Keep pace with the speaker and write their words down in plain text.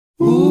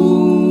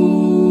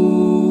Ooh,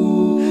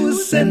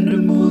 send a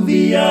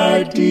movie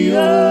idea.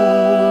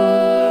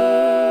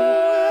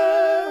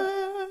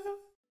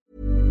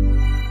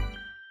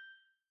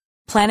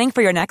 Planning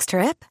for your next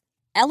trip?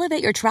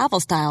 Elevate your travel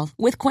style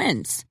with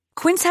Quince.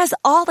 Quince has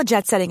all the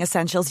jet-setting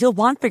essentials you'll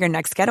want for your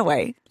next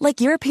getaway,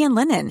 like European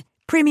linen,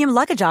 premium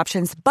luggage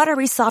options,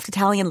 buttery soft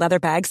Italian leather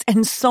bags,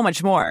 and so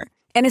much more.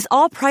 And is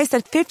all priced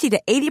at 50 to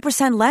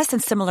 80% less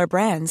than similar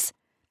brands.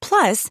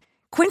 Plus,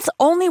 Quince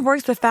only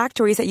works with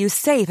factories that use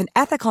safe and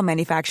ethical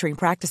manufacturing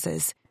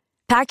practices.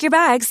 Pack your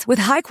bags with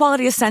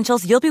high-quality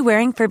essentials you'll be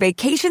wearing for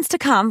vacations to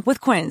come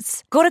with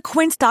Quince. Go to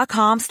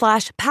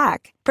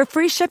quince.com/pack for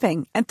free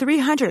shipping and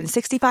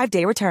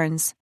 365-day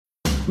returns.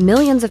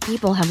 Millions of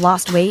people have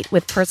lost weight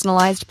with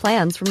personalized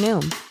plans from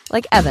Noom.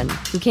 Like Evan,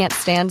 who can't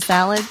stand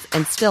salads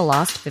and still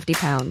lost 50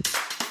 pounds.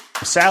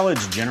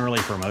 Salads generally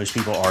for most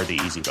people are the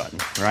easy button,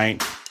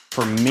 right?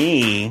 For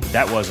me,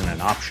 that wasn't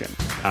an option.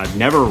 I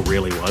never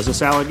really was a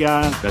salad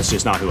guy. That's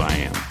just not who I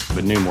am.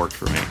 But Noom worked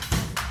for me.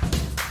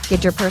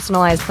 Get your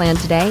personalized plan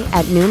today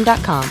at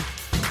Noom.com.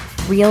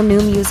 Real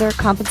Noom user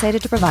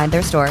compensated to provide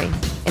their story.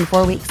 In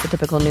 4 weeks, the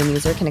typical Noom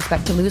user can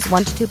expect to lose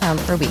 1 to 2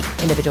 pounds per week.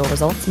 Individual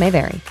results may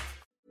vary.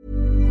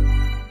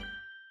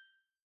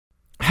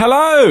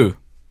 Hello!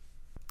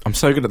 I'm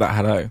so good at that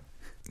hello.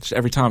 Just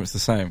every time it's the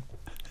same.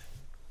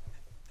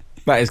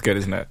 That is good,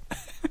 isn't it?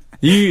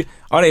 I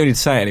don't even need to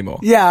say it anymore.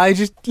 Yeah,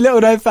 little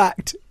known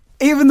fact.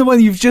 Even the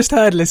one you've just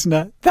heard,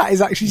 listener, that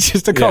is actually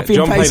just a copy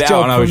and paste John played it job.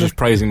 out and I was just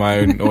praising my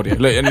own audio.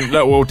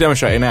 Look, we'll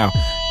demonstrate it now.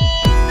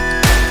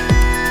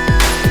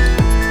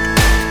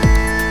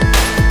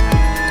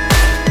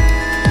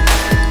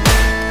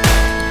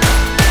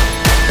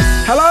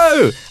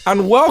 Hello,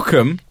 and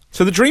welcome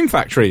to the Dream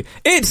Factory.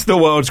 It's the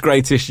world's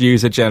greatest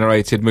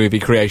user-generated movie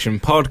creation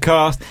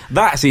podcast.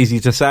 That's easy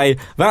to say.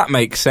 That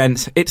makes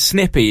sense. It's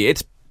snippy.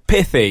 It's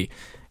pithy.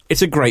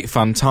 It's a great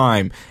fun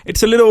time.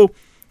 It's a little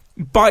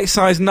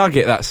bite-sized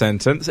nugget, that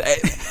sentence.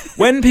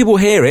 When people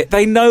hear it,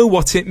 they know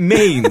what it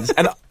means.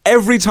 And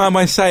every time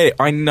I say it,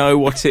 I know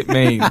what it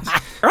means.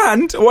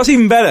 And what's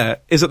even better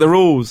is that the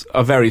rules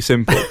are very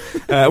simple.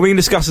 We can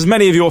discuss as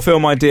many of your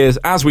film ideas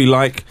as we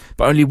like,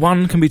 but only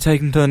one can be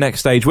taken to the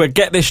next stage. Where,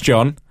 get this,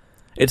 John,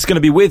 it's going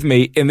to be with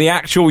me in the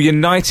actual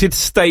United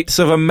States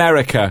of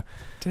America.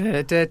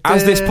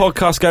 As this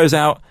podcast goes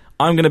out,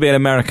 I'm going to be in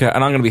America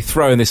and I'm going to be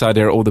throwing this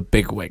idea at all the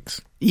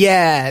bigwigs.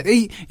 Yeah,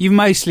 you've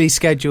mostly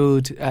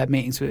scheduled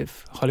meetings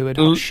with Hollywood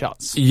Hot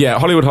Shots. Yeah,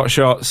 Hollywood Hot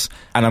Shots,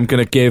 and I'm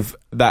going to give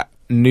that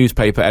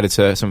newspaper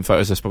editor some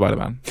photos of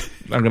Spider-Man.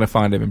 I'm going to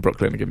find him in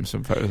Brooklyn and give him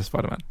some photos of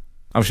Spider-Man.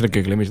 I'm just going to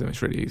Google image them,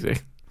 it's really easy.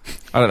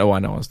 I don't know why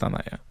no one's done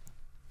that yet.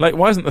 Like,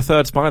 why isn't the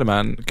third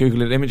Spider-Man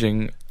Googling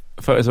imaging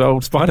photos of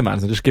old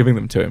Spider-Mans and just giving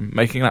them to him,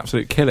 making an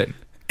absolute killing?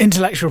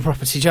 Intellectual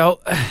property, Joel.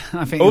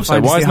 I think.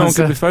 Also, why is no one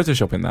good with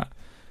photoshopping that?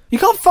 You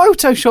can't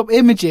Photoshop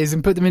images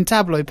and put them in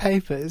tabloid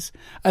papers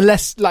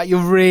unless, like, you're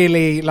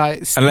really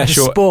like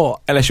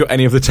sport. Unless you're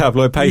any of the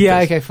tabloid papers. Yeah,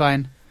 okay,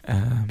 fine.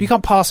 But you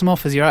can't pass them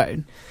off as your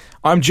own.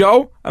 I'm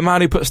Joel, a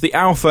man who puts the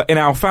alpha in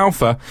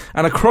alfalfa,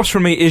 and across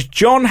from me is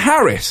John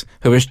Harris,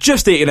 who has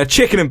just eaten a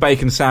chicken and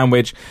bacon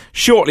sandwich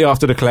shortly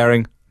after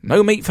declaring,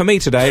 "No meat for me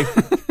today."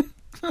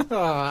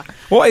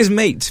 What is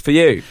meat for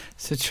you?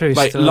 It's a true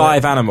like story.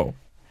 Live animal.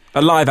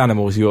 A live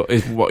animal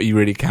is what you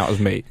really count as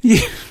meat.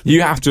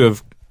 You have to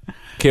have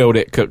killed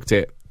it, cooked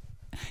it.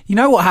 You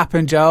know what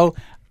happened, Joel?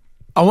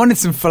 I wanted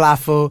some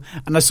falafel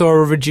and I saw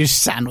a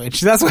reduced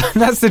sandwich. That's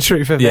the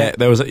truth of it.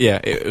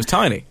 It was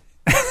tiny.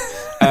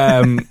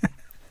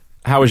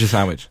 How was your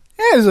sandwich?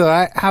 Yeah, it was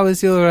alright. How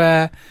was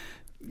your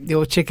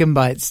chicken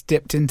bites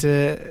dipped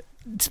into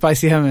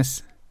spicy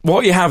hummus?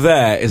 What you have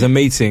there is a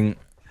meeting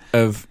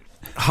of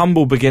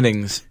humble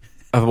beginnings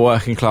of a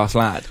working class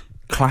lad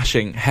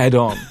clashing head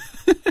on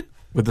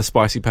with the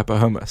spicy pepper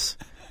hummus,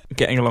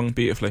 getting along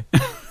beautifully.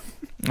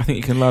 I think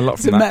you can learn a lot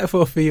from that. It's a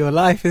metaphor for your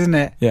life, isn't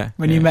it? Yeah.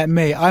 When you met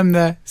me,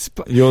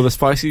 you're the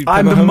spicy pepper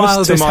I'm the hummus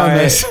mildest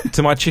hummus.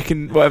 to my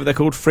chicken, whatever they're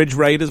called, fridge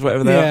raiders,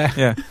 whatever they are.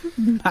 Yeah.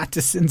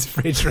 Mattison's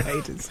fridge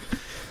raiders.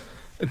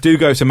 Do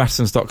go to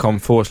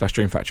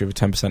mattisons.com/Dream Factory for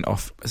 10%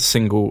 off a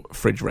single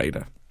fridge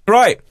raider.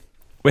 Right.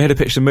 We're here to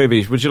pitch some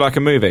movies. Would you like a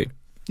movie?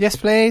 Yes,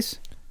 please.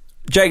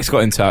 Jake's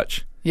got in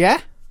touch.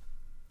 Yeah?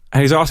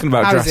 And he's asking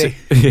about Jurassic.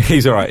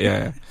 He's all right,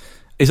 yeah.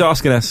 He's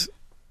asking us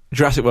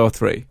Jurassic World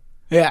 3.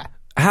 Yeah.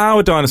 How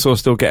are dinosaurs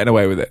still getting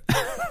away with it?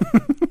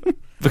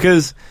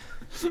 Because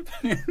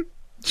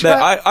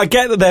I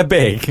get that they're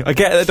big. I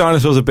get that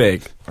dinosaurs are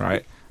big,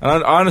 right?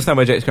 And I understand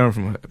where Jake's coming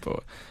from.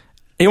 But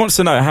he wants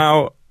to know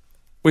how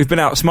we've been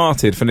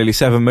outsmarted for nearly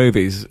 7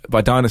 movies by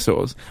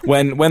dinosaurs.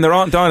 When there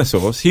aren't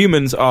dinosaurs,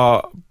 humans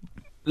are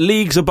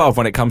leagues above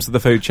when it comes to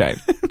the food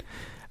chain.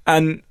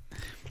 And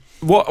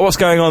what's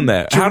going on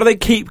there? How do they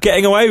keep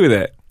getting away with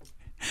it?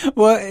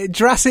 Well,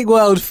 Jurassic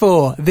World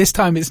 4, this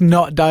time it's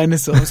not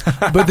dinosaurs.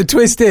 But the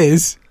twist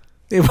is,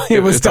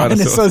 it was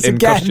dinosaurs in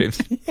again.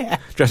 Costumes. Yeah.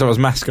 Dressed up as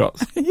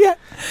mascots. Yeah.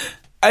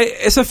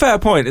 It's a fair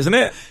point, isn't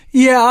it?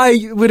 Yeah,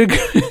 I would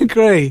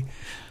agree.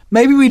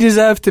 Maybe we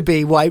deserve to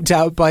be wiped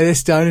out by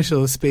this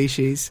dinosaur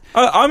species.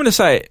 I'm going to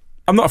say it.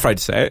 I'm not afraid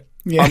to say it.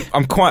 Yeah.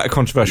 I'm quite a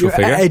controversial You're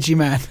figure. an edgy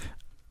man.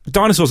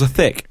 Dinosaurs are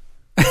thick.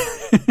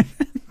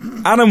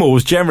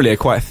 Animals generally are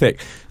quite thick.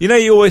 You know,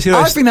 you always hear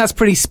those... I think that's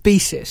pretty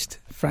speciest,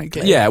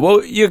 frankly. Yeah,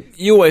 well, you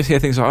always hear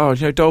things like, oh,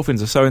 you know,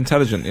 dolphins are so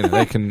intelligent, you know,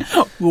 they can...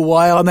 Well,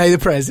 why aren't they the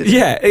president?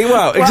 Yeah,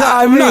 well, exactly.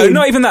 I mean... No,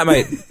 not even that,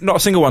 mate. Not a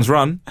single one's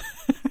run.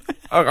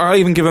 I'll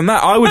even give them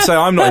that. I would say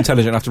I'm not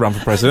intelligent enough to run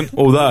for president,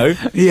 although...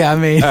 Yeah, I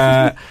mean...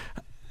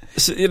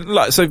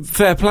 So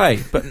fair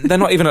play, but they're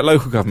not even at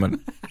local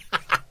government.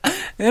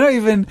 They're not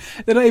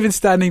even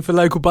standing for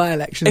local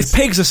by-elections. If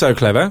pigs are so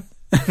clever,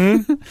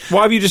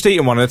 why have you just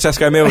eaten one in a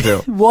Tesco meal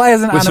deal? Why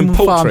hasn't with Animal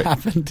some Farm poultry?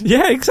 happened?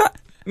 Yeah,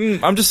 exactly.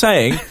 I'm just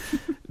saying,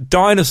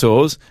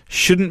 dinosaurs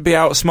shouldn't be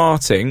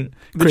outsmarting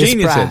the Chris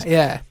geniuses. Pratt,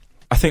 yeah.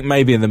 I think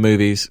maybe in the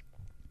movies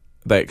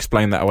they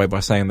explain that away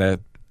by saying they're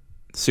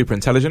super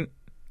intelligent.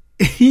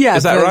 Yeah,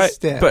 is that right?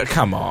 Yeah. But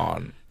come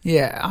on.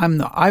 Yeah, I'm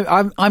not.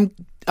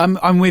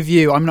 I'm with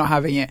you. I'm not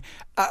having it.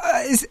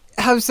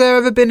 Has there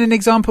ever been an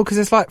example? Because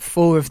there's like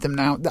 4 of them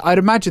now. I'd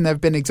imagine there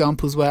have been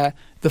examples where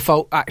the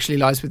fault actually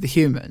lies with the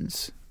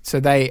humans. So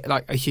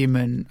a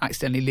human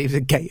accidentally leaves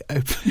a gate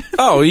open.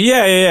 Oh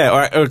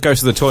yeah. Or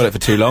goes to the toilet for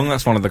too long.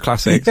 That's one of the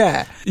classics.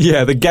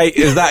 Yeah, the gate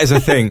that is a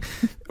thing.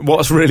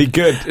 What's really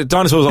good?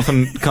 Dinosaurs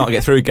often can't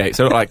get through gates.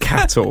 They're not like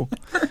cattle.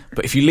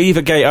 But if you leave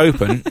a gate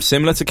open,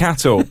 similar to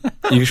cattle,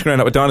 you're just going to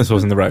end up with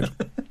dinosaurs in the road.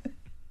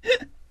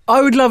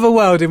 I would love a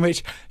world in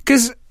which,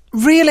 because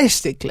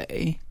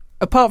realistically,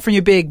 apart from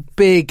your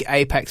big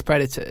apex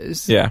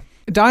predators,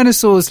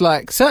 dinosaurs,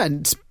 like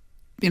certain,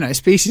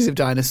 species of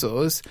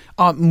dinosaurs,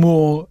 aren't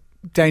more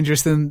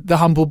dangerous than the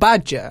humble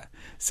badger.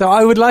 So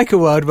I would like a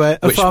world where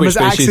a farmer's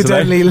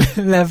accidentally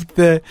left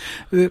the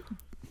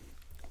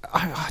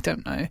I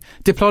don't know,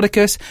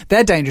 Diplodocus.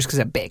 They're dangerous because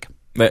they're big.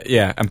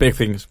 And big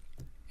things,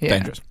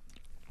 dangerous.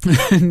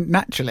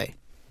 Naturally.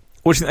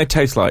 What do you think they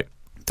taste like?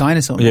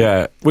 Dinosaur.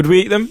 Yeah. Would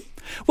we eat them?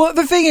 Well,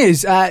 the thing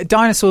is,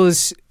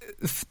 dinosaurs,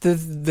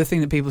 the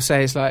thing that people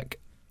say is like,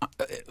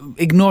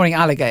 ignoring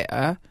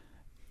alligator,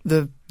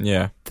 the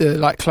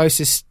like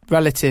closest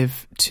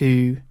relative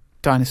to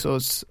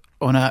dinosaurs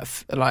on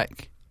Earth are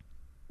like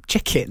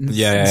chickens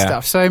and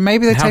stuff. So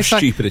maybe they taste like... How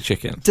stupid are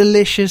chickens?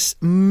 Delicious,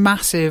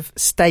 massive,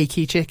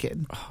 steaky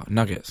chicken. Oh,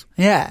 nuggets.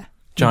 Yeah.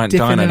 Giant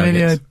dino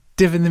nuggets.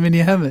 Dipping them in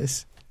your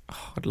hummus.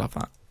 Oh, I'd love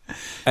that.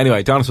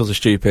 Anyway, dinosaurs are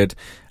stupid,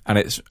 and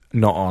it's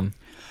not on.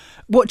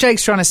 What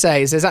Jake's trying to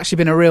say is there's actually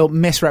been a real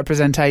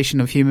misrepresentation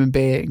of human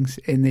beings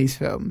in these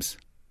films.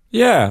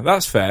 Yeah,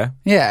 that's fair.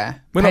 Yeah.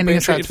 We're not being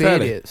treated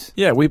fairly. Idiots.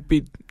 Yeah, we'd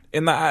be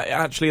in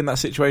that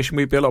situation,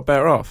 we'd be a lot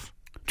better off.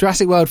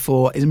 Jurassic World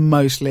 4 is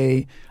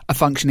mostly a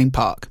functioning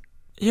park.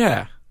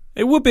 Yeah.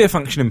 It would be a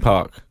functioning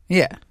park.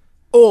 Yeah.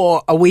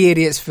 Or are we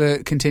idiots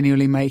for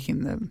continually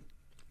making them?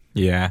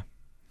 Yeah.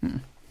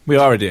 We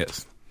are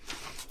idiots.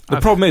 The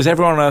problem is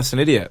everyone on Earth's an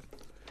idiot.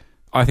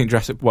 I think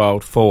Jurassic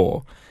World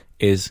 4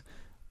 is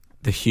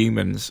the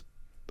humans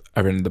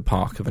are in the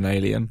park of an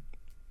alien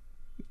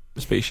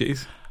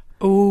species.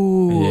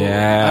 Ooh.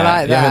 Yeah. I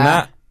like you having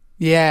that. that?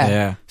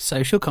 Yeah.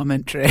 Social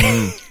commentary.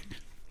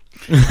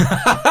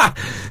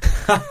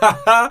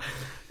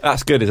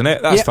 That's good, isn't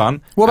it? That's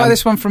fun. What about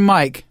this one from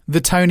Mike?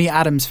 The Tony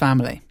Adams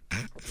family.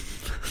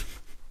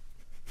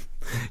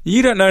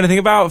 You don't know anything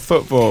about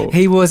football.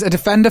 He was a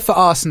defender for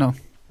Arsenal.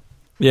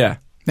 Yeah.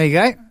 There you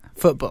go.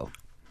 Football.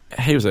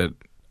 He was a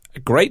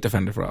great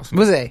defender for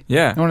Arsenal. Was he?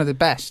 Yeah. One of the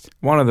best.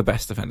 One of the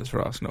best defenders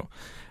for Arsenal.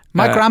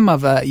 My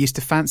grandmother used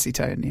to fancy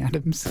Tony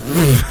Adams.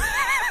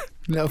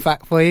 Little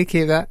fact for you.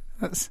 Keep that.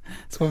 That's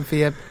one for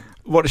you.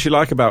 What does she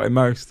like about him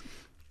most?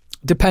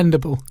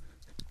 Dependable.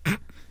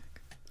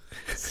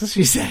 That's what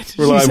she said.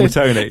 Reliable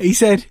Tony.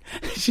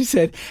 She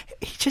said,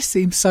 he just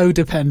seems so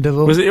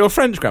dependable. Was it your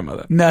French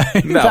grandmother? No.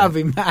 That'd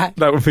be mad.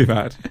 That would be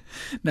mad.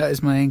 No, it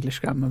was my English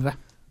grandmother.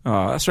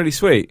 Oh, that's really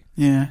sweet.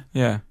 Yeah.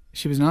 Yeah.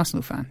 She was an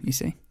Arsenal fan, you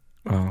see.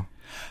 Oh.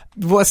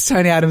 What's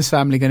Tony Adams'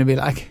 family going to be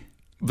like?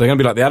 They're going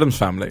to be like the Adams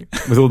family,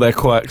 with all their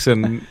quirks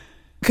and...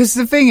 Because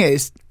the thing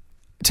is,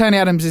 Tony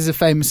Adams is a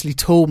famously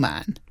tall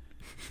man.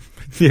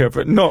 Yeah,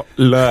 but not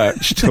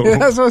lurch tall.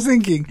 That's what I was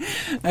thinking.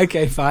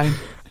 Okay, fine.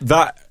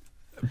 That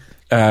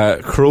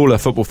crawler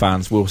football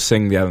fans will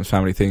sing the Adams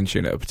family theme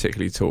tune at a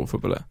particularly tall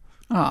footballer.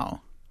 Oh.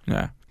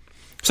 Yeah.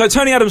 So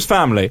Tony Adams'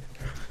 family.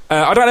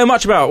 I don't know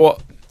much about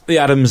what the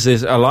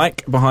Adamses are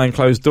like behind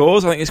closed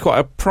doors. I think he's quite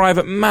a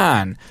private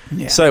man.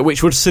 Yeah. So,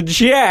 which would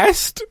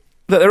suggest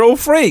that they're all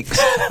freaks.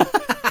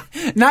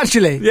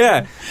 Naturally.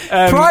 Yeah.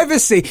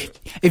 Privacy.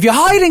 If you're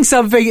hiding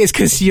something, it's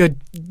because you're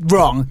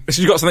wrong.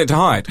 So you've got something to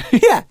hide.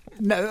 Yeah.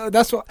 No,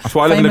 that's why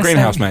I live in a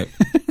greenhouse, mate.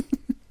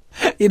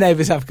 Your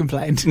neighbours have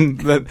complained.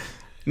 The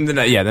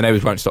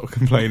neighbours won't stop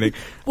complaining.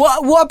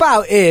 What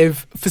about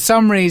if, for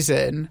some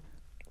reason,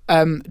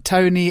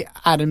 Tony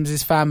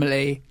Adams'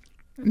 family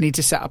need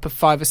to set up a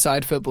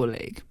five-a-side football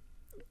league?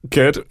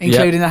 Good.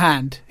 Including the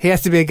hand. He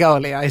has to be a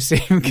goalie, I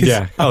assume.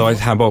 Yeah,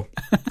 otherwise handball.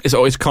 It's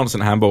always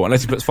constant handball,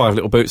 unless he puts 5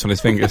 little boots on his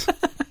fingers.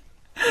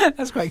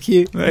 That's quite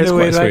cute. It's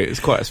quite sweet. It's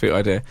quite a sweet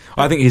idea.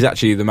 I think he's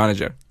actually the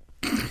manager.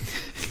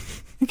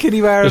 Can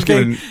he wear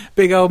a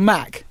big old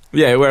Mac?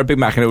 Yeah, he'll wear a Big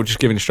Mac and he'll just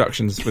give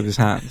instructions with his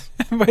hands.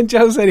 When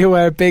Joel said he'll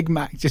wear a Big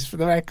Mac, just for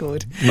the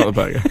record. Not the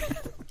burger.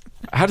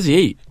 How does he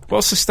eat?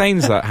 What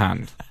sustains that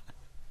hand?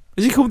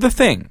 Is he called the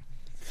Thing?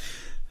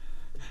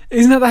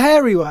 Isn't that the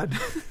hairy one?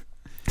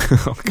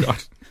 Oh,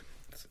 God.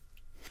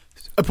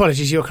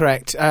 Apologies, you're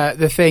correct.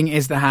 The Thing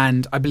is the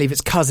hand. I believe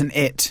it's Cousin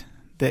It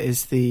that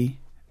is the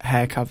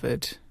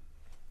hair-covered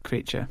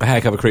creature. A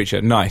hair-covered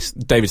creature. Nice.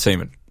 David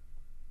Seaman.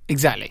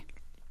 Exactly.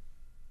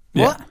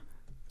 Yeah. What?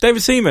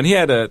 David Seaman, he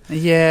had hair.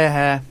 He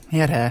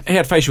had hair. He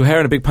had facial hair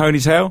and a big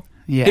ponytail.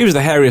 Yeah. He was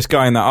the hairiest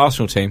guy in that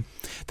Arsenal team.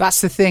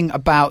 That's the thing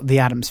about the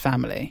Addams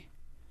family.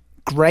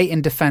 Great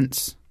in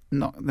defence.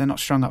 They're not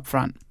strong up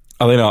front.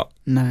 Are they not?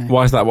 No.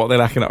 Why is that what they're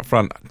lacking up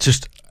front?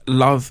 Just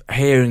love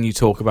hearing you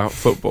talk about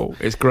football.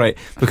 It's great.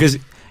 Because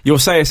you'll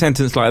say a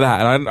sentence like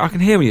that, and I can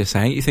hear what you're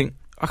saying. You think,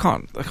 I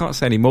can't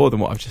say any more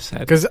than what I've just said.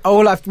 Because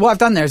what I've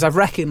done there is I've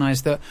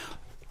recognised that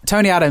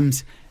Tony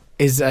Addams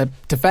is a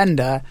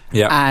defender,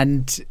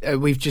 and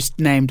we've just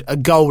named a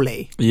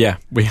goalie. Yeah,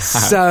 we have.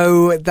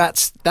 So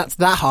that's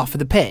that half of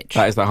the pitch.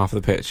 That is that half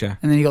of the pitch, yeah.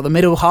 And then you got the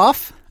middle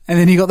half, and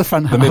then you got the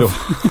front half. The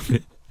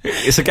middle.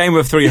 It's a game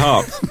of three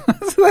halves.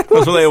 That's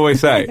what they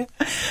always say.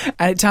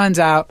 And it turns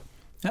out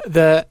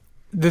the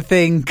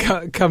Thing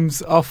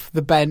comes off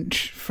the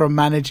bench from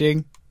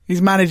managing.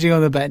 He's managing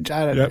on the bench.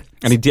 I don't know.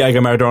 And he Diego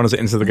Maradona's it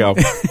into the goal.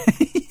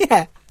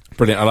 Yeah.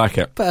 Brilliant. I like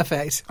it.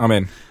 Perfect. I'm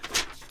in.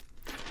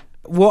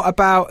 What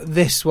about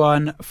this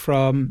one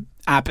from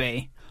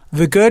Abby?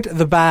 The Good,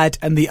 the Bad,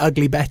 and the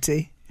Ugly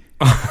Betty.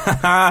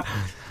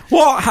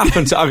 What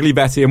happened to Ugly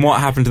Betty and what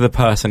happened to the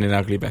person in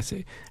Ugly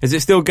Betty? Is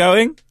it still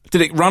going?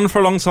 Did it run for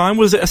a long time?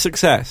 Was it a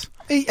success?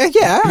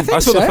 Yeah, I think I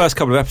saw so. the first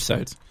couple of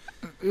episodes.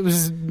 It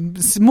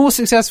was more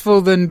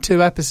successful than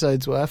 2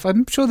 episodes worth.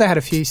 I'm sure they had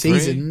a few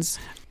seasons.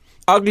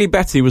 Ugly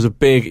Betty was a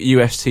big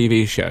US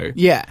TV show.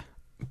 Yeah.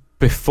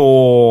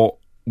 Before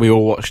we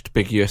all watched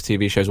big US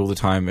TV shows all the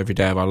time, every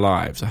day of our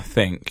lives, I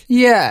think.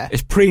 Yeah.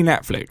 It's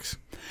pre-Netflix.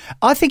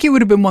 I think it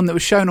would have been one that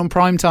was shown on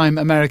primetime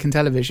American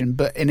television,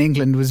 but in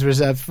England was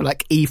reserved for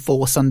like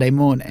E4 Sunday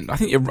morning. I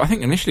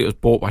think initially it was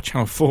bought by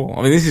Channel 4.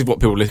 I mean, this is what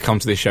people come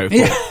to this show for.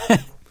 Yeah.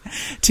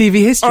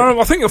 TV history.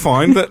 I think you'll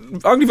find that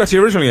Ugly Betty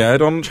originally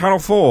aired on Channel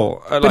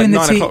 4 at like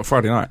 9 o'clock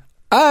Friday night.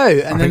 Oh,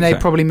 and then they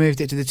probably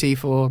moved it to the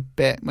T4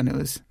 bit when it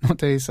was not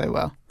doing so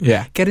well.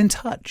 Yeah. Get in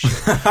touch.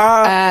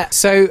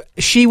 So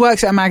she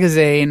works at a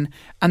magazine,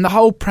 and the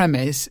whole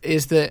premise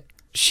is that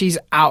she's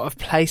out of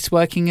place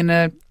working in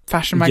a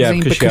fashion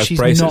magazine because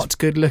she's not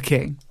good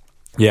looking.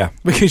 Yeah.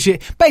 Because she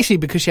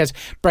has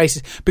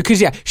braces.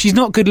 Because, she's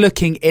not good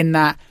looking in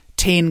that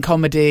teen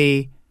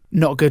comedy,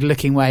 not good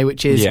looking way,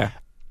 which is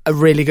a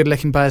really good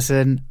looking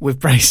person with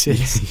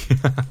braces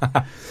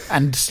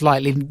and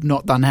slightly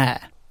not done hair.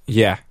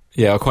 Yeah.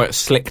 Yeah, or quite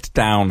slicked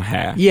down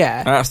hair.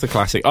 Yeah. That's the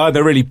classic.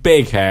 Either really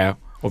big hair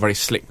or very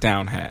slicked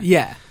down hair.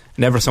 Yeah.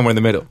 Never somewhere in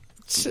the middle.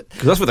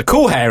 Because that's what the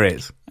cool hair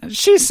is.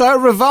 She's so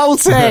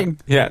revolting.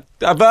 Yeah.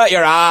 Avert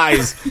your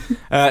eyes.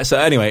 So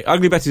anyway,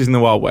 Ugly Betty's in the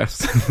Wild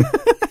West.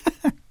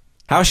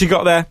 How she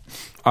got there?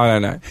 I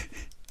don't know.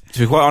 To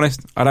be quite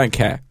honest, I don't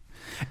care.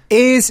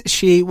 Is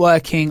she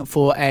working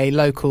for a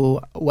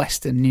local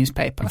Western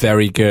newspaper?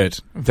 Very good.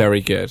 Very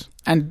good.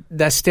 And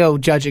they're still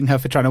judging her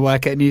for trying to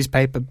work at a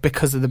newspaper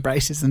because of the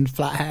braces and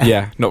flat hair.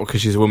 Yeah, not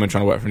because she's a woman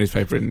trying to work for a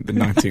newspaper in the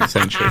 19th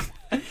century.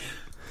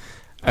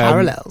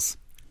 Parallels.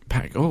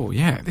 Oh,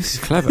 yeah, this is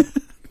clever.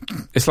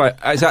 It's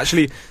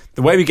actually,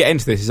 the way we get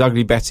into this is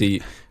Ugly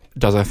Betty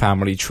does a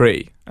family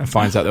tree and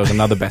finds out there was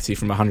another Betty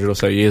from 100 or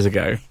so years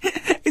ago.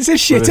 It's a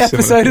shit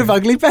episode of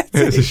Ugly Betty.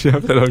 It's a shit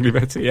episode of Ugly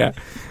Betty,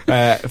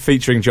 yeah.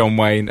 Featuring John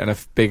Wayne and a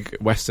big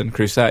Western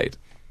crusade.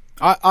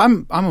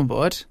 I'm on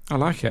board. I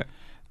like it.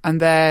 And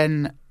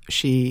then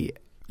she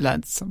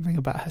learns something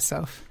about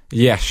herself.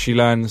 Yes, she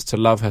learns to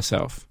love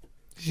herself.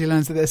 She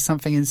learns that there's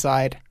something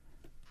inside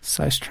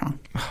so strong.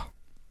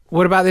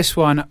 What about this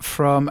one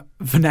from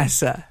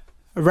Vanessa?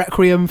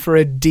 Requiem for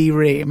a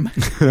D-Ream.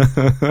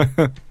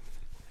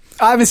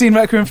 I haven't seen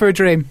Requiem for a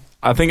Dream.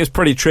 I think it's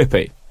pretty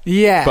trippy.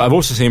 Yeah. But I've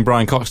also seen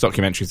Brian Cox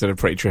documentaries that are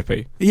pretty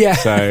trippy. Yeah.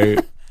 So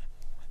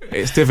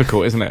it's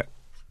difficult, isn't it?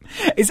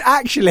 It's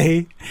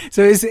actually...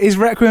 So is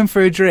Requiem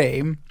for a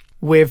Dream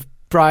with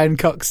Brian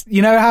Cox...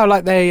 You know how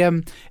like they...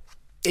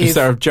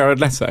 Instead of Jared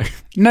Leto?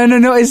 No,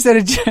 not instead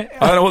of...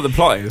 I don't know what the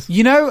plot is.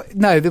 You know...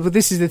 No,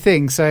 this is the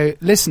thing. So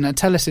listener,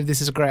 tell us if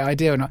this is a great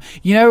idea or not.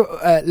 You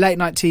know, late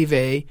night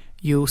TV,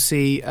 you'll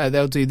see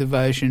they'll do the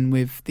version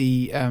with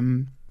the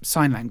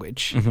sign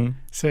language. Mm-hmm.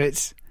 So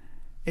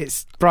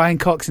it's Brian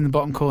Cox in the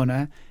bottom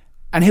corner,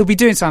 and he'll be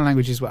doing sign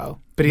language as well,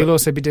 but he'll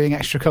also be doing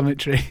extra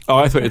commentary. Oh,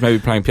 I thought he was maybe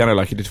playing piano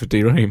like he did for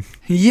D-Ream.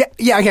 Yeah,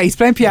 okay, he's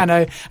playing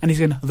piano, and he's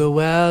going, the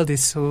world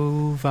is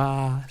so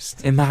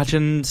vast.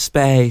 Imagine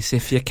space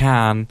if you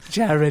can.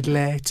 Jared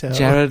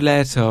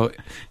Leto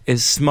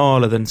is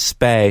smaller than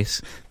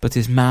space, but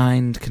his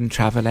mind can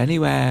travel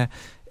anywhere.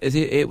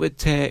 It would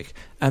take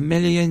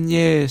 1,000,000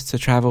 years to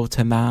travel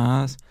to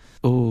Mars.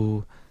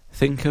 Ooh,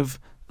 think of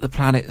the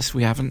planets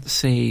we haven't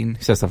seen.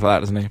 He says stuff like that,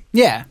 doesn't he?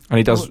 Yeah. And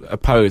he does a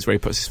pose where he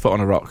puts his foot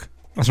on a rock.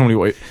 That's normally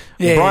what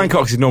Brian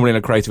Cox is normally in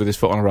a crater with his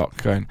foot on a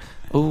rock going,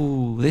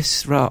 "Oh,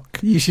 this rock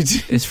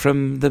is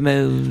from the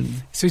moon."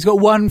 So he's got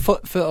one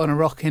foot on a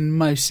rock in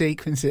most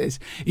sequences.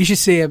 You should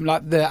see him,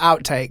 like the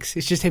outtakes.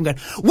 It's just him going,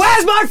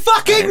 "Where's my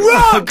fucking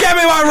rock? Get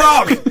me my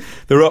rock!"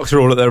 The rocks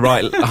are all at the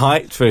right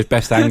height for his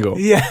best angle.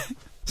 Yeah.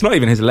 It's not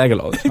even his leg a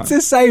lot of the time. It's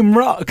the same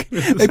rock.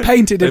 They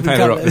painted different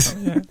colours.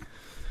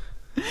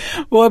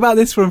 What about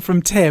this one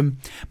from Tim?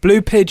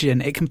 Blue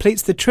Pigeon. It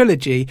completes the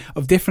trilogy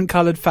of different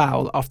coloured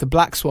fowl after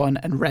Black Swan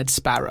and Red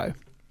Sparrow.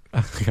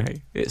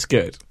 Okay, it's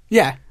good.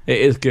 Yeah. It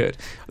is good.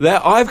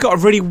 I've got a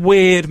really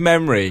weird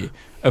memory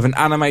of an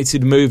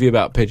animated movie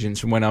about pigeons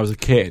from when I was a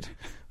kid,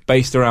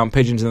 based around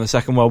pigeons in the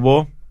Second World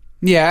War.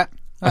 Yeah.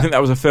 I think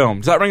that was a film.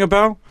 Does that ring a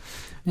bell?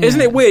 Yeah.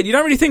 Isn't it weird? You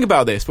don't really think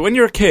about this, but when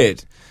you're a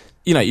kid,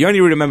 you only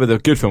really remember the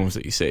good films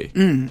that you see.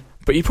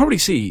 But you probably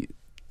see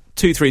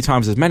 2-3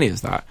 times as many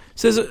as that.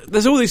 So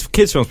there's all these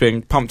kids' films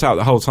being pumped out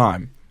the whole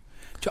time.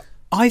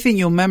 I think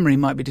your memory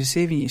might be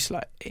deceiving you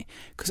slightly,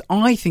 because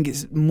I think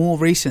it's more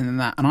recent than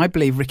that, and I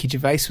believe Ricky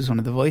Gervais was one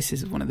of the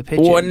voices of one of the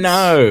pigeons. Oh,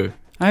 no.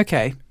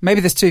 Okay. Maybe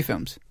there's 2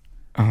 films.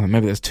 Oh,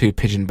 maybe there's 2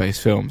 pigeon-based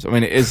films. I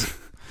mean, it is...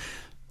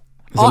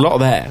 There's a lot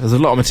there. There's a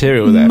lot of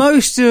material there.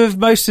 Most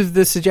of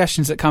the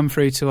suggestions that come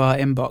through to our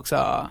inbox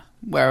are,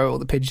 where are all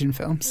the pigeon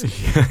films?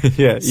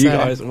 Yeah, you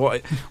guys,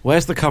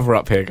 where's the cover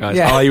up here, guys?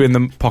 Yeah. Are you in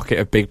the pocket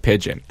of Big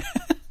Pigeon?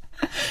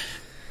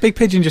 Big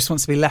Pigeon just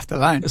wants to be left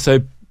alone. So,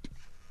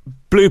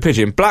 Blue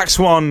Pigeon, Black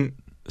Swan,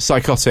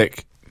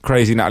 psychotic,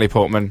 crazy Natalie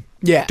Portman,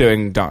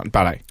 doing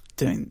ballet.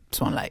 Doing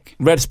Swan Lake.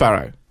 Red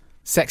Sparrow.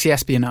 Sexy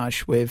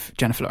espionage with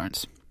Jennifer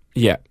Lawrence.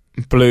 Yeah.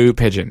 Blue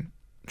Pigeon.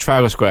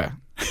 Trafalgar Square.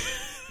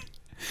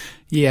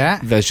 Yeah.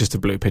 There's just a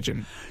blue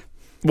pigeon.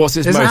 What's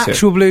its There's motive? There's an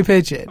actual blue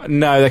pigeon?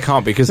 No, there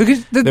can't be, because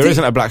there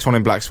isn't a Black Swan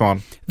in Black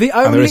Swan.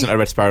 And there isn't a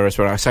Red Sparrow.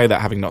 I say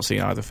that having not seen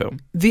either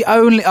film.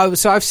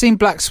 So I've seen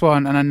Black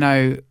Swan, and I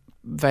know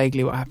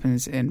vaguely what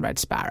happens in Red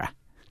Sparrow.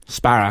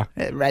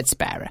 Red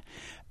Sparrow.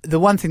 The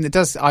one thing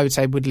that I would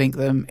say would link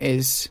them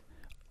is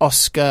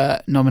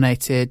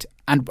Oscar-nominated,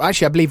 and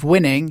actually I believe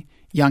winning,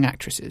 young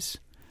actresses.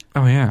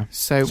 Oh, yeah.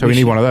 So we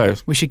need one of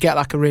those. We should get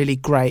like a really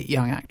great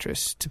young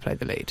actress to play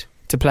the lead,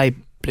 to play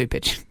Blue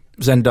Pigeon.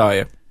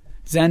 Zendaya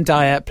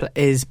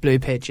is Blue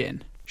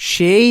Pigeon.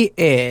 She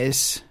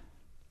is...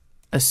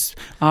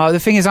 the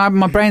thing is,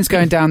 my brain's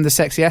going down the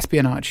sexy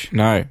espionage.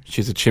 No,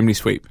 she's a chimney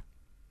sweep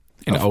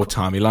in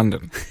old-timey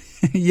London.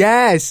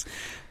 Yes!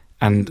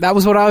 And that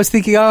was what I was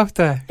thinking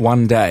after.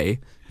 One day,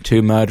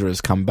 2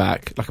 murderers come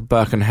back, like a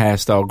Burke and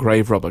Hare-style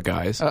grave robber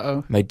guys.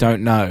 Uh-oh. They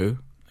don't know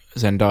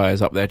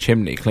Zendaya's up their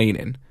chimney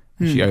cleaning.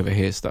 She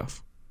overhears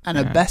stuff. And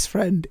her best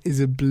friend is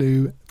a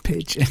blue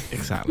pigeon.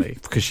 Exactly,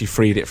 because she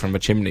freed it from a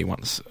chimney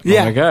once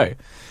long ago.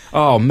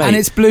 Oh, mate. And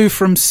it's blue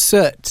from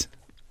soot.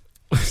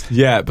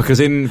 Yeah, because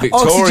in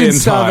Victorian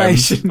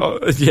times...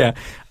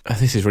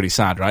 this is really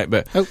sad, right?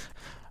 But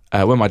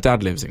when my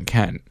dad lives in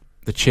Kent,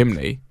 the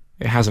chimney,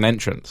 it has an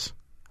entrance,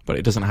 but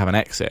it doesn't have an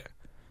exit.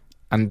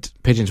 And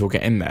pigeons will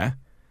get in there,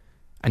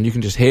 and you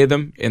can just hear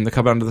them in the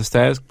cupboard under the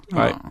stairs,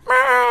 like...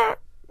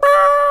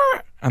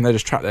 And they're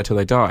just trapped there till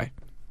they die.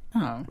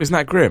 Oh. Isn't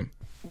that grim?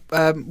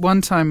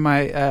 One time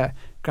my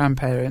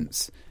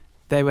grandparents,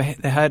 they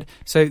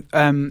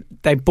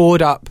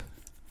board up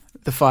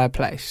the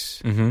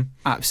fireplace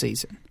out of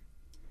season.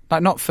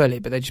 Like, not fully,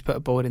 but they just put a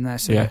board in there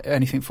so that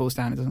anything falls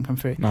down, it doesn't come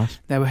through. Nice.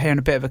 They were hearing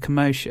a bit of a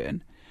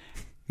commotion.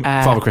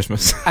 Father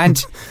Christmas.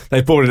 And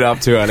they boarded it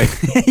up too early.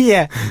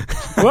 Yeah.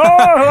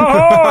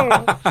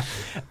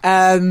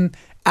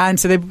 And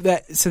so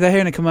they're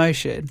hearing a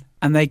commotion,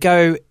 and they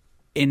go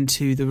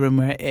into the room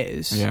where it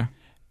is. Yeah.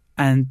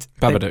 And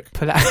Babadook.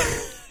 Pull out.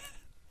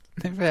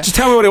 Just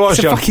tell me what it was,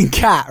 It's John. a fucking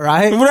cat,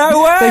 right?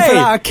 No way! They pull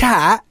out a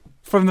cat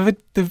from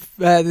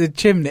the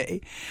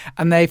chimney,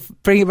 and they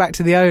bring it back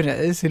to the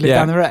owners who live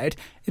down the road.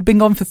 It'd been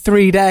gone for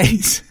 3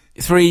 days.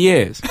 3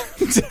 years.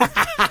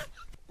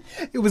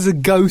 It was a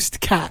ghost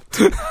cat.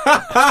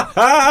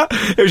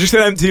 It was just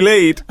an empty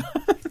lead.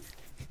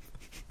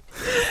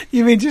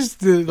 You mean just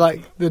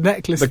the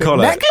necklace? The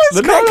collar. Necklace?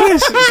 The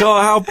necklace?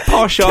 God, how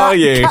posh are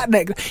you? Cat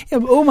necklace. Yeah,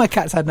 but all my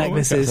cats had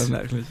necklaces.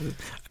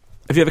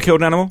 Have you ever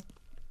killed an animal?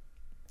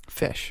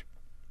 Fish.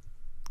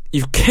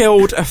 You've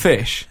killed a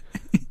fish?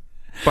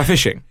 By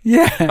fishing?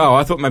 Yeah. Oh,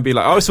 I thought maybe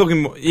I was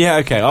talking... Yeah,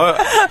 okay.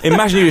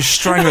 Imagine you were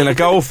strangling a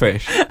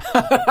goldfish.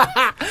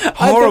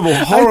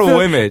 Horrible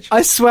image.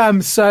 I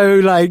swam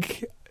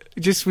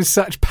just with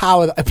such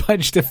power that I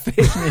punched a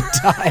fish and it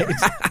died.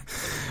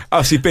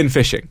 Oh, so you've been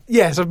fishing?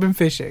 Yes, I've been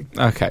fishing.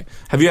 Okay.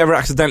 Have you ever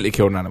accidentally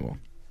killed an animal?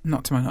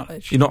 Not to my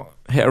knowledge. You not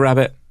hit a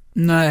rabbit?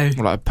 No.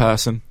 Or like a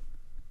person?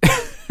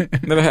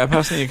 Never hit a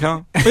person in your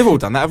car? We've all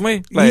done that, haven't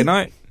we? Late at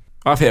night?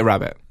 I've hit a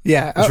rabbit.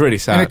 Yeah. It's really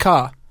sad. In a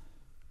car?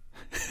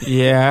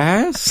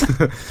 Yes.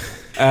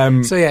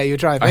 So yeah, you're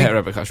driving. I hit a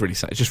rabbit. That's really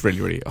sad. It's just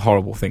really, really a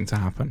horrible thing to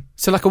happen.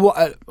 So like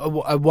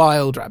a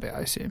wild rabbit,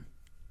 I assume.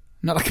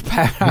 Not like a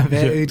pet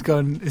rabbit who'd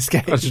gone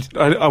escaped.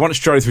 I once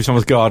drove through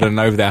someone's garden and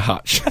over their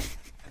hutch.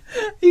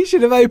 You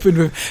should have opened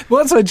with,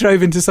 once I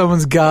drove into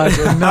someone's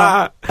garden.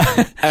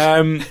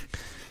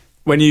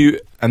 When you,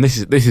 and this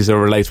is a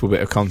relatable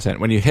bit of content,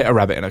 when you hit a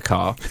rabbit in a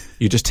car,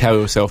 you just tell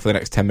yourself for the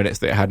next 10 minutes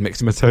that it had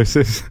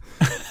myxomatosis.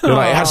 You're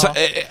like,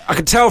 I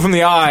could tell from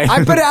the eye.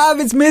 I put it out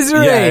of its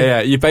misery.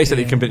 Yeah. You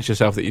basically convinced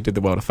yourself that you did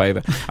the world a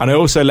favour. And I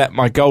also let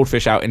my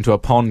goldfish out into a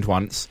pond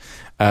once,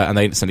 and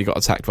they instantly got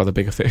attacked by the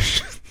bigger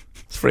fish.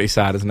 It's pretty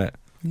sad, isn't it?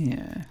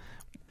 Yeah.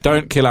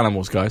 Don't kill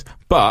animals, guys.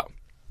 But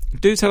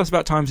do tell us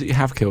about times that you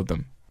have killed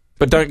them.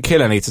 But don't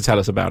kill any to tell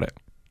us about it.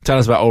 Tell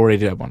us about already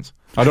dead ones.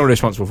 I'm not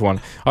responsible for one.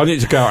 I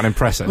need to go out and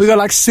impress us. We've got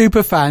like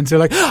super fans who are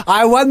like,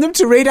 I want them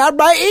to read out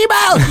my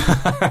email.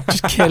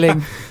 Just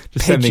killing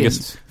Just sending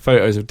us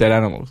photos of dead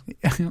animals.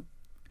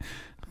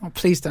 Oh,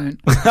 please don't.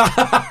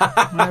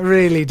 I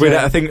really do.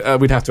 I think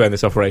we'd have to end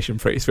this operation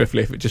pretty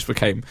swiftly if it just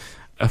became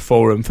a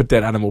forum for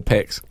dead animal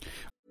pics.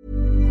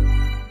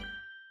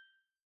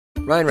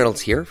 Ryan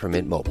Reynolds here from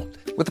Mint Mobile.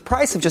 With the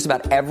price of just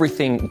about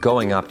everything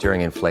going up during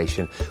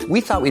inflation,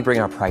 we thought we'd bring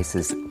our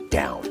prices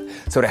down.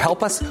 So to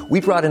help us,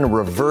 we brought in a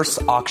reverse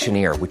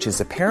auctioneer, which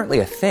is apparently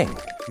a thing.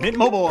 Mint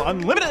Mobile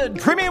Unlimited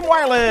Premium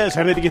Wireless.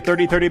 How to get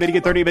 30, 30, bit to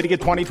get 30, bit to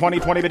get 20,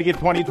 20, 20, bit to get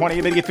 20,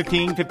 20, bit to get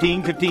 15,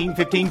 15, 15,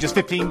 15, just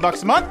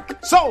 $15 a month?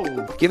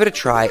 Sold! Give it a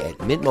try at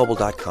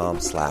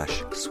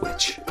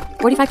mintmobile.com/switch.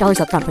 $45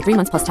 up front for 3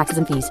 months plus taxes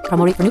and fees.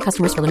 Promo rate for new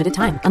customers for limited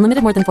time.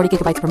 Unlimited more than 40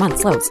 gigabytes per month.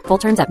 Slows full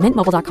terms at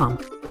mintmobile.com.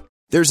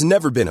 There's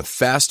never been a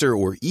faster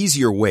or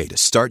easier way to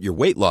start your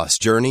weight loss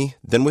journey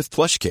than with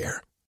PlushCare.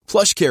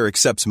 PlushCare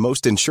accepts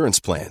most insurance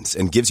plans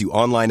and gives you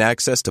online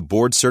access to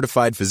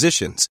board-certified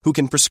physicians who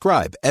can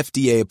prescribe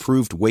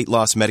FDA-approved weight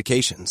loss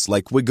medications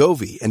like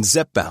Wegovy and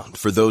Zepbound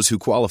for those who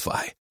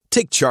qualify.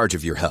 Take charge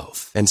of your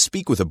health and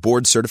speak with a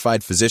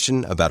board-certified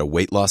physician about a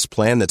weight loss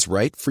plan that's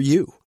right for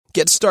you.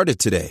 Get started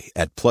today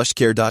at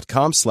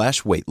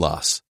plushcare.com/weight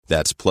loss.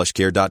 That's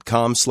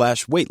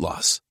plushcare.com/weight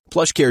loss.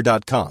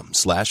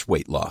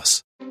 plushcare.com/weight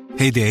loss.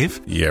 Hey,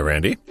 Dave. Yeah,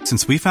 Randy.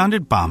 Since we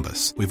founded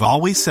Bombas, we've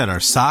always said our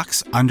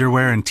socks,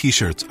 underwear, and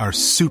T-shirts are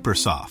super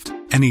soft.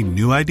 Any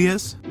new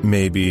ideas?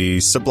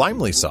 Maybe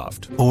sublimely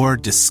soft. Or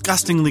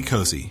disgustingly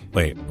cozy.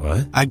 Wait,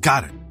 what? I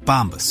got it.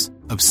 Bombas.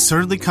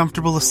 Absurdly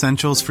comfortable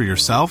essentials for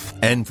yourself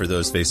and for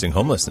those facing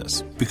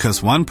homelessness.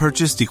 Because one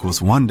purchased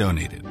equals one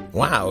donated.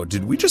 Wow,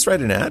 did we just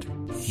write an ad?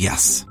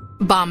 Yes.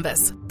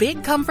 Bombas.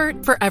 Big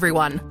comfort for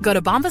everyone. Go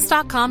to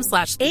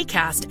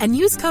bombas.com/ACAST and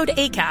use code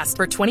ACAST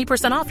for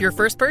 20% off your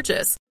first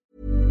purchase.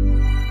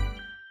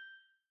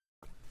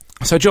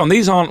 So, John,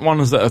 these aren't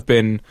ones that have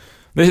been...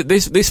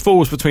 This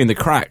falls between the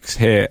cracks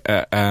here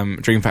at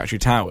Dream Factory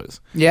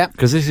Towers. Yeah.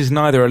 Because this is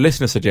neither a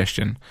listener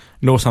suggestion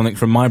nor something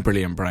from my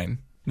brilliant brain.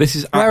 This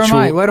is actual...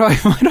 Where am I? Where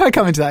do I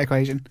come into that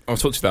equation? I'll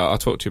talk to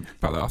you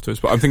about that afterwards,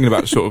 but I'm thinking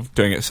about sort of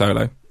doing it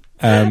solo.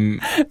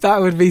 That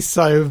would be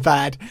so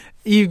bad.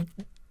 You...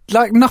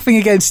 Like, nothing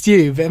against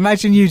you, but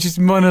imagine you just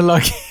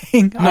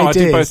monologuing No, ideas.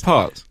 I do both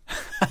parts.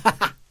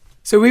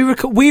 So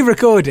we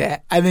record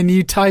it, and then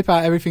you type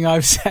out everything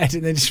I've said,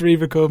 and then just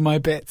re-record my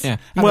bits. Yeah.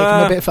 And make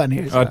them a bit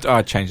funnier as well.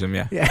 I'd change them,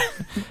 yeah. Yeah.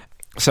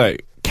 So,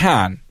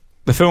 Cannes,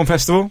 the film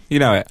festival, you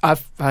know it.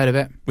 I've heard of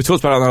it. We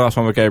talked about it on the last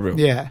one with Gabriel.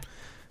 Yeah.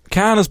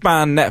 Cannes has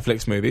banned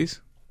Netflix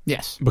movies.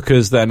 Yes.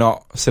 Because they're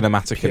not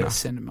cinematic Pure enough.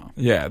 cinema.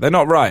 Yeah, they're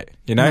not right,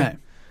 you know? No.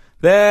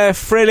 They're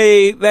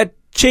frilly, they're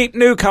cheap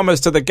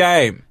newcomers to the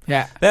game.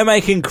 Yeah. They're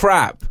making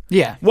crap.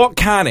 Yeah. What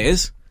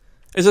Cannes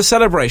is a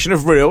celebration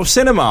of real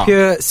cinema.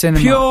 Pure cinema.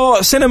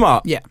 Pure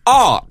cinema. Yeah.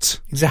 Art.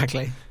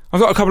 Exactly. I've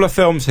got a couple of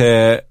films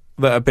here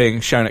that are being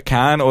shown at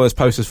Cannes, or there's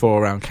posters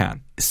for around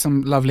Cannes.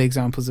 Some lovely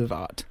examples of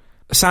art.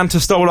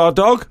 Santa Stole Our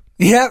Dog.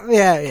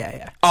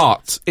 Yeah.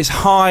 Art. It's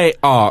high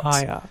art.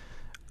 High art.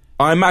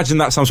 I imagine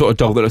that's some sort of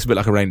dog that looks a bit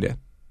like a reindeer.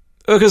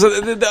 Because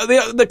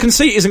the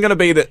conceit isn't going to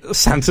be that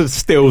Santa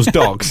steals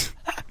dogs.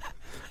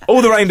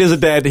 All the reindeers are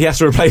dead. He has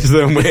to replace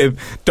them with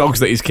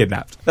dogs that he's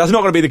kidnapped. That's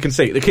not going to be the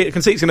conceit. The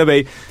conceit's going to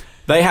be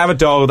they have a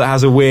dog that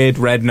has a weird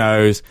red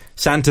nose.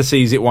 Santa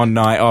sees it one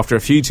night after a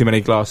few too many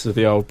glasses of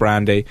the old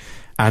brandy,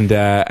 and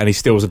he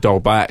steals a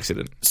dog by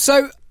accident.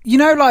 So, you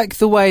know, like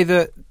the way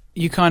that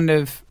you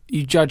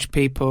judge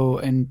people,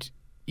 and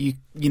you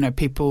know,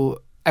 people,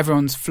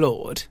 everyone's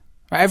flawed.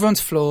 Right?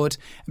 Everyone's flawed,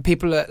 and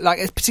people are like,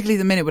 particularly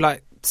the minute we're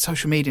like,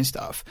 social media and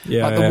stuff,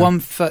 the one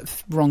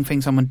wrong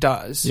thing someone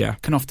does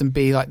can often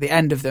be like the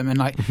end of them, and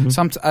like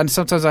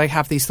sometimes I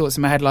have these thoughts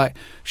in my head like,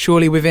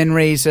 surely within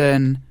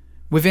reason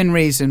we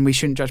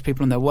shouldn't judge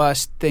people on their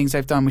worst things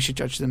they've done. We should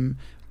judge them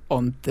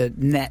on the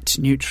net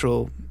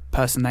neutral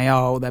person they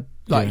are, or they're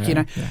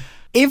like,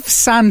 if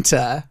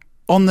Santa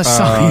on the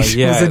side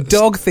was a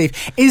dog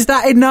thief, is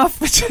that enough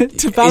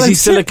to balance? Is he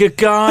still a good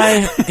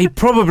guy? He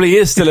probably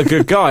is still a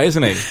good guy,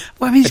 isn't he?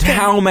 Well, I mean,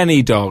 how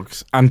many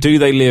dogs, and do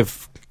they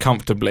live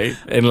comfortably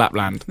in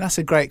Lapland? That's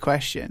a great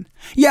question.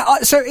 Yeah,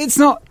 so it's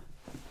not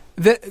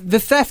the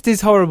theft is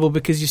horrible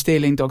because you're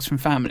stealing dogs from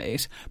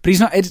families, but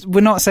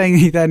we're not saying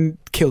he then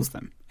kills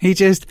them. He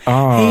just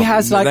he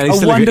has like a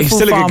wonderful. He's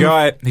still a good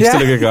guy. He's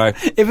still a good guy.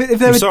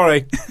 If I'm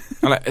sorry.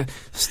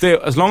 Still,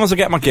 as long as I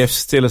get my gifts,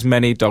 steal as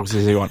many dogs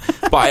as you want.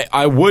 But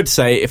I would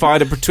say if I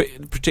had a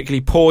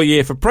particularly poor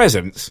year for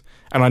presents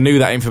and I knew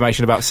that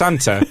information about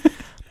Santa,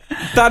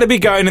 that'd be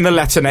going in the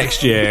letter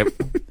next year.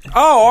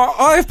 Oh,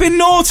 I've been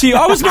naughty.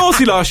 I was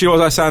naughty last year,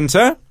 was I,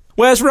 Santa?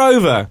 Where's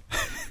Rover?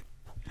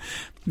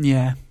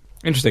 Yeah.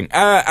 Interesting.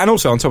 And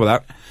also, on top of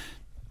that,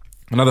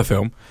 another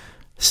film,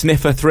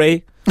 Sniffer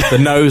 3, The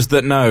Nose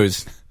That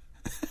Knows.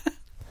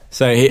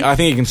 So I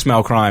think he can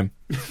smell crime.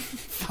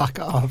 Fuck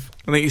off.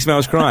 I think he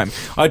smells crime.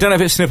 I don't know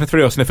if it's Sniffer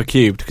 3 or Sniffer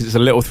Cubed, because it's a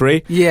little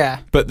 3. Yeah.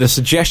 But the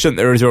suggestion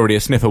there is already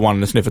a Sniffer 1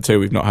 and a Sniffer 2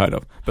 we've not heard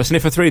of. But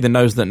Sniffer 3, The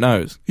Nose That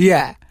Knows.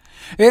 Yeah.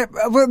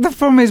 Well, the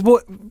problem is,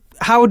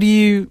 how do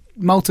you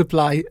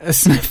multiply a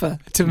sniffer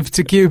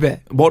to cube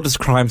it? What does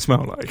crime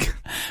smell like?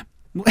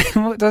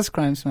 What does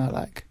crime smell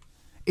like?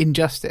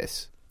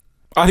 Injustice.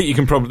 I think you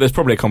can there's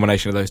probably a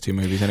combination of those two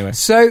movies anyway.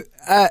 So,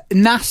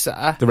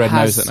 NASA... The Red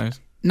Nose That Knows.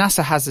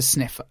 NASA has a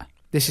sniffer.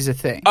 This is a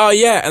thing. Oh,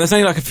 yeah, and there's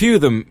only like a few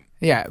of them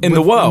in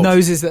the world.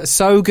 Noses that are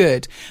so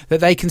good that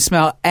they can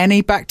smell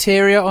any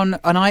bacteria on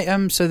an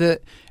item, so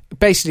that...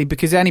 Basically,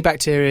 because any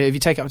bacteria, if you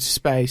take it up to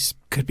space,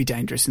 could be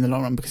dangerous in the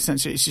long run, because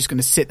essentially it's just going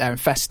to sit there and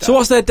fester. So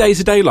what's their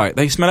day-to-day like?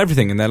 They smell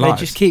everything in their lives.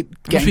 They just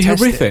keep getting tested.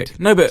 horrific.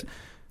 No, but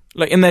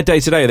like in their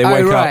day-to-day, they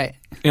wake up,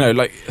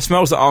 like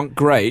smells that aren't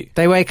great.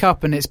 They wake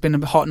up and it's been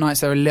a hot night,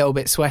 so they're a little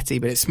bit sweaty,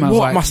 but it smells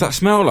like... What must that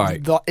smell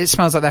like? It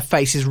smells like their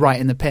face is right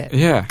in the pit,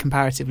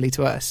 comparatively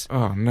to us.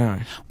 Oh, no.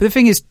 But the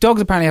thing is, dogs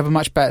apparently have a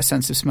much better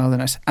sense of smell than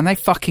us, and they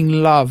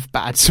fucking love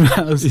bad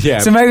smells. Yeah,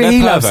 so maybe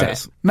he loves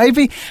perverts. it.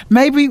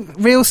 Maybe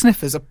real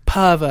sniffers are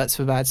perverts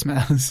for bad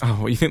smells. Oh,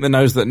 well, you think the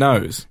nose that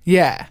knows?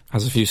 Yeah.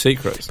 Has a few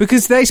secrets.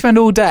 Because they spend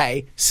all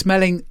day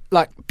smelling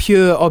like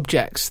pure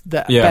objects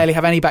that barely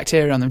have any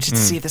bacteria on them, just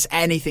to see if there's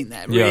anything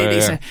there. Really.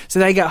 So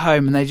they get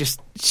home and they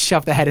just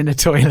shove their head in a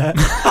toilet.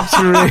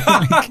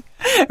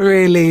 It's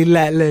really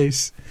let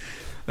loose.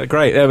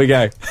 Great, there we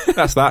go.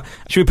 That's that.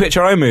 Should we pitch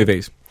our own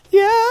movies?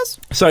 Yes.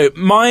 So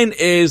mine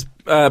is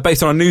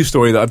based on a news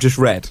story that I've just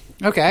read.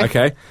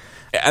 Okay.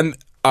 And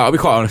I'll be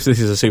quite honest, this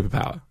is a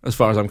superpower, as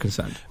far as I'm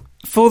concerned.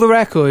 For the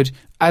record,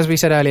 as we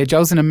said earlier,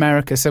 Joel's in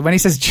America, so when he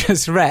says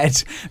just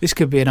read, this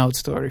could be an old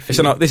story for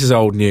you. This is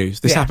old news.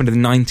 This happened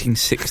in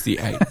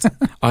 1968.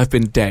 I've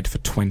been dead for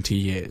 20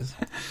 years.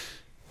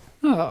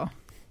 Oh.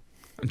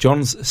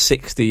 John's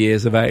 60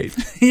 years of age.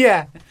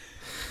 Yeah.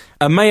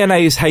 A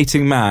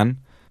mayonnaise-hating man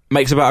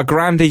makes about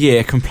 $1,000 a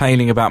year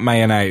complaining about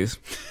mayonnaise.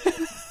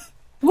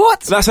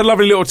 What? That's a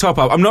lovely little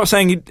top-up. I'm not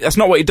saying that's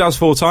not what he does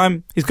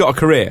full-time. He's got a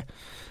career.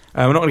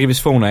 I'm not going to give his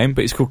full name,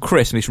 but he's called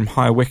Chris and he's from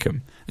High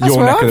Wycombe. That's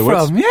your where neck I'm of the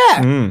woods. from,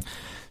 yeah.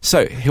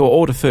 So he'll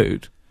order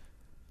food.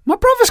 My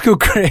brother's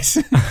called Chris.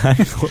 What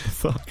the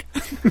fuck?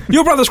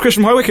 Your brother's Chris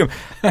from High Wycombe.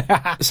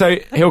 So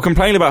he'll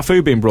complain about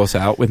food being brought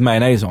out with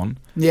mayonnaise on.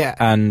 Yeah.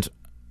 And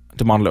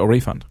demand a little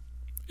refund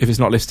if it's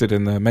not listed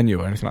in the menu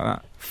or anything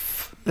like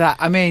that.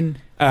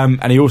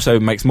 And he also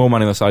makes more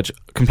money on the side,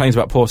 complains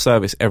about poor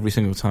service every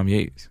single time he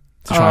eats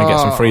to try and get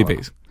some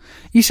freebies.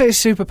 You say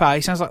superpower,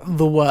 he sounds like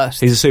the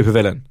worst. He's a super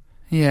villain.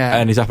 Yeah.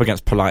 And he's up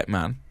against Polite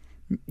Man.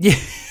 Yeah.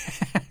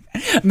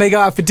 And they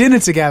go out for dinner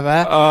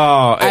together.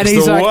 Oh, it's and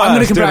he's the like, worst, I'm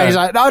going to complain. He's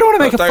like, no, I don't want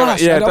to make a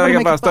fuss. Yeah, don't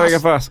make a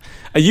fuss.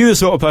 Are you the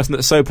sort of person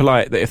that's so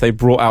polite that if they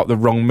brought out the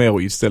wrong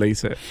meal, you'd still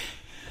eat it?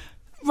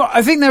 Well,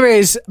 I think there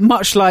is,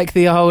 much like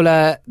the whole,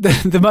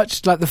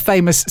 the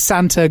famous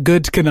Santa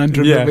good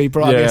conundrum that we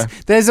brought up.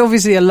 There's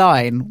obviously a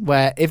line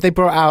where if they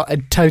brought out a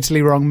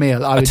totally wrong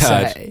meal, I would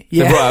say.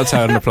 They brought out a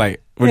turd on a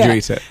plate. Would you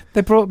eat it?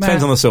 They brought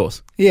Depends on the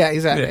sauce. Yeah,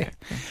 exactly.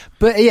 Yeah.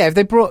 But yeah, if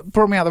they brought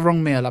me out the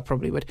wrong meal, I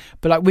probably would.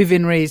 But like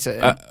within reason.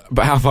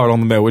 But how far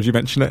along the meal would you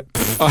mention it?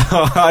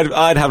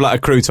 I'd have like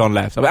a crouton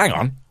left. I'd be, hang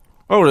on.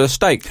 Oh, there's a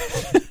steak.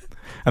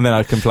 And then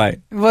I'd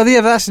complain. Well,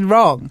 yeah, that's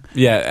wrong.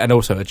 Yeah, and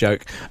also a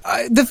joke.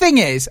 The thing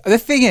is, I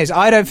think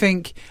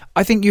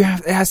it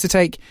has to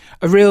take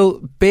a real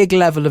big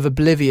level of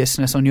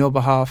obliviousness on your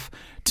behalf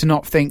to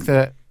not think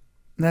that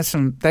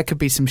there could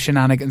be some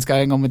shenanigans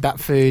going on with that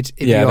food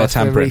if you ask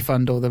for a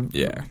refund or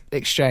the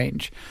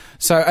exchange.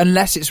 So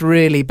unless it's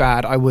really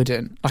bad, I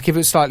wouldn't. Like if it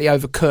was slightly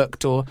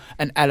overcooked or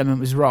an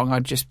element was wrong,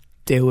 I'd just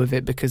deal with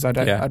it because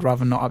I'd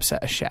rather not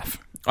upset a chef.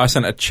 I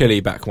sent a chili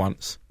back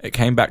once. It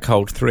came back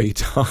cold 3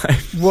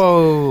 times.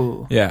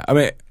 Whoa. Yeah, I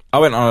mean, I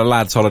went on a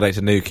lad's holiday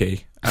to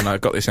Newquay and I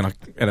got this in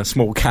a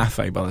small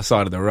cafe by the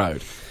side of the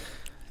road.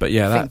 But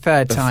yeah,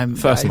 first time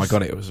I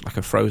got it was like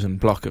a frozen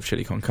block of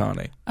chili con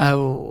carne.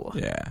 Oh.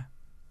 Yeah.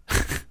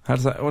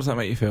 What does that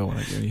make you feel when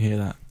you hear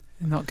that?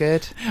 Not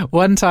good.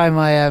 One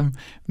time,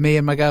 me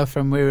and my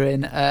girlfriend, we were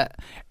in.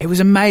 It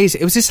was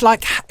amazing. It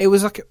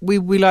was like we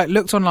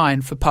looked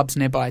online for pubs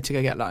nearby to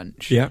go get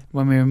lunch. Yeah.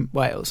 When we were in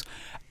Wales,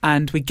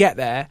 and we get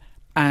there,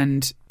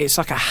 and it's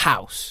like a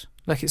house.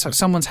 Like it's like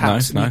someone's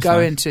house. And you go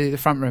into the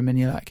front room, and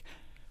you're like,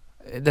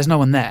 there's no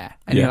one there.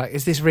 And you're like,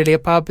 is this really a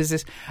pub? Is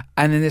this?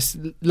 And then this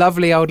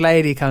lovely old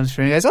lady comes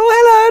through and goes, oh,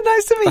 hello,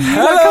 nice to meet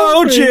you.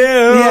 Hello,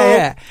 Jill.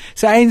 Yeah.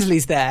 So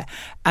Ainsley's there.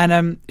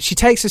 And she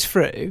takes us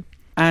through,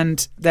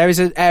 and there is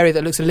an area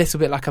that looks a little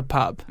bit like a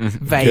pub,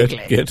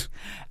 vaguely. Good.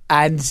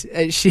 And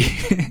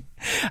she...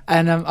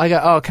 and I go,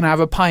 oh, can I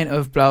have a pint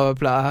of blah, blah,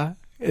 blah?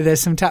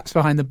 There's some taps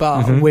behind the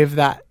bar with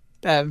that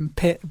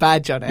pit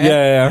badge on it.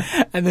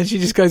 Yeah. And then she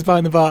just goes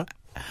behind the bar,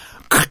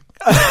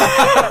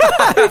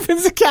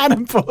 opens the can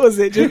and pours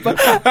it just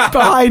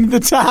behind the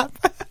tap.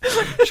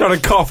 Trying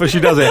to cough as she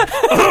does it.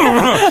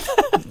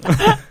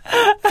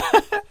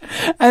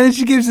 And then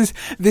she gives us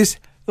this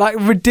like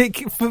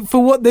ridiculous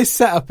for what this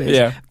setup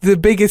is. The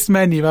biggest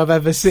menu I've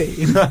ever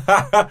seen.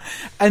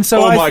 And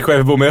so all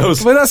microwavable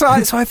meals. Well, that's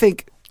what so I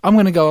think I'm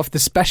going to go off the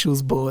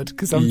specials board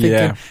because I'm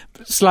thinking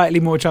slightly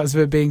more chance of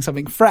it being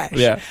something fresh.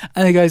 Yeah.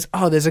 And he goes,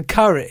 oh, there's a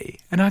curry.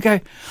 And I go,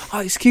 oh,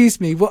 excuse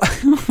me,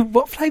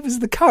 what flavour's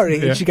the curry?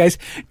 Yeah. And she goes,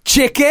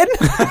 chicken.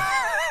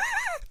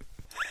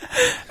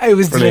 It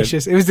was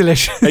delicious. It was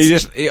delicious. And you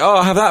just,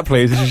 I'll have that,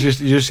 please. And you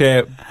just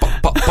hear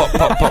pop, pop, pop,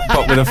 pop, pop,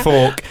 pop with a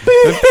fork.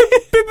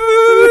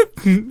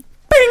 Bing.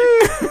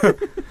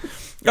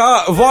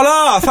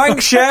 Voila!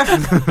 Thanks, chef.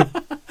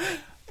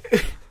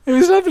 It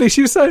was lovely.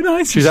 She was so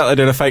nice. She was out there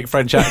doing a fake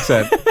French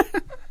accent.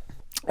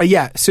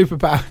 Yeah,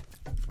 superpower.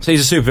 So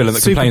he's a supervillain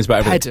that complains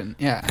about everything.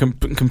 Pedant, yeah.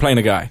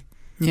 Complainer guy.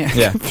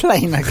 Yeah.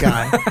 Complainer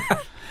guy.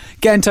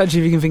 Get in touch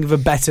if you can think of a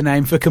better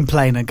name for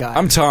complainer guy.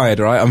 I'm tired,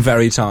 right? I'm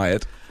very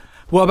tired.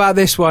 What about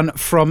this one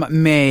from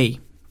me?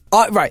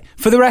 Right,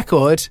 for the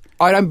record,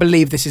 I don't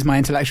believe this is my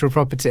intellectual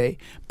property,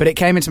 but it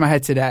came into my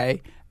head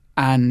today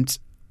and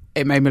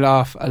it made me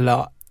laugh a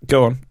lot.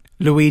 Go on.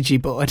 Luigi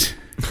board.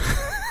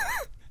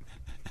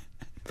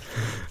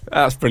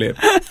 That's brilliant.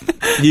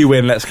 You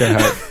win, let's go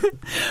home.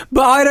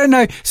 But I don't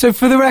know. So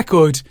for the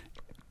record,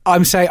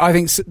 I'm saying I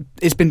think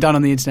it's been done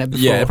on the internet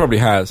before. Yeah, it probably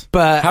has.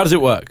 But how does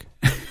it work?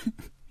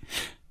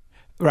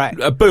 Right.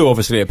 A boo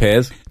obviously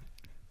appears.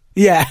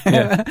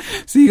 Yeah.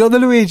 So you got the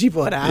Luigi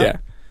board out. Yeah.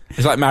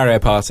 It's like Mario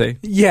Party.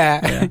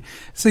 Yeah.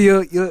 So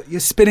you're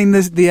spinning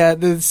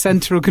the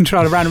central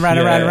controller around and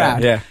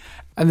round. Yeah.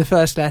 And the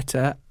first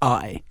letter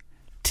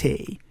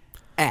I-T-S.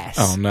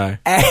 Oh no.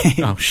 A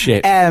oh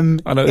shit. M.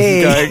 I know this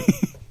is going.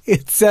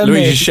 It's a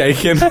Luigi's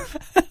shaking.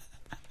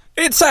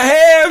 It's a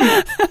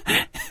him.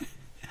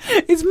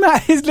 Is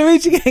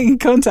Luigi getting in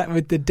contact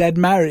with the dead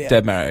Mario?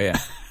 Dead Mario, yeah.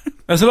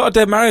 There's a lot of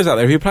dead Marios out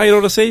there. Have you played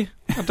Odyssey?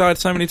 I've died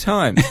so many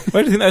times.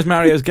 Where do you think those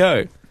Marios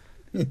go?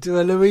 Into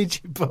a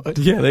Luigi board.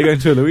 Yeah, they go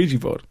into a Luigi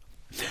board.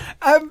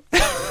 I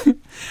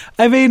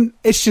mean,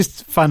 it's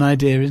just a fun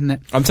idea, isn't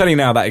it? I'm telling you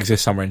now that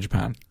exists somewhere in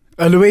Japan.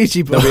 A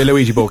Luigi board. There'll be a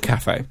Luigi board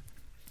cafe.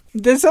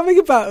 There's something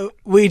about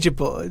Ouija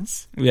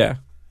boards. Yeah.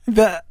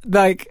 That,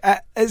 like,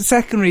 at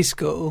secondary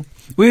school,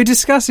 we were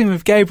discussing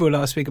with Gabriel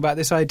last week about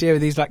this idea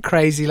of these, like,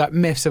 crazy, like,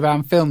 myths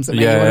around films that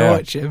make you want to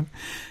watch them.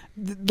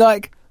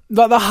 Like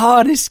the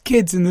hardest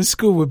kids in the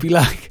school would be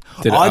like,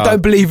 I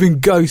don't believe in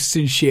ghosts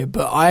and shit,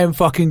 but I am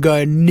fucking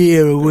going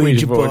near a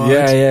Ouija board.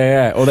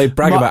 Yeah. Or they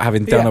brag about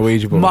having done a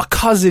Ouija board. My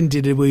cousin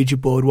did a Ouija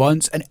board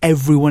once, and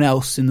everyone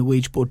else in the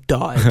Ouija board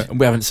died.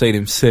 We haven't seen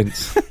him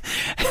since.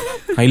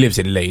 He lives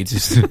in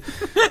Leeds.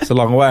 It's a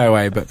long way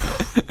away, but...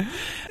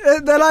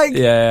 They're like...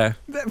 Yeah.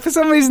 For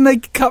some reason, they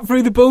cut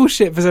through the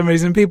bullshit for some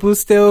reason. People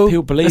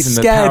believe in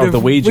the power of the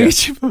Ouija.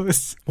 Ouija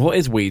boards. What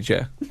is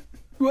Ouija?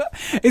 Well,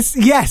 it's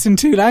yes in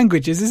 2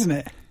 languages, isn't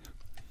it?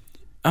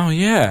 Oh,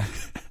 yeah.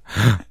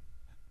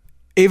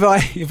 If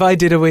I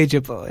did a Ouija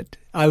board,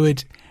 I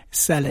would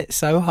sell it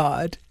so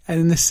hard, and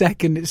then the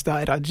second it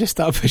started, I'd just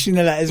start pushing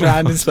the letters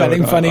around and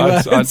spelling funny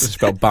words. I'd just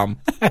spell bum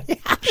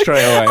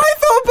straight away. I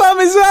thought bum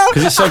as well.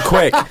 Because it's so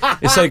quick.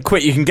 It's so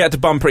quick. You can get to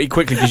bum pretty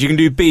quickly because you can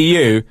do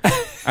BU,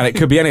 and it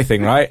could be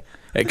anything, right?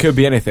 It could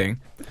be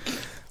anything.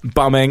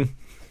 Bumming.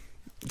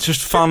 It's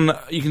just fun.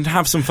 You can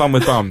have some fun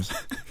with bums.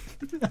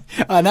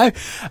 I know.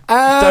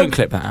 Don't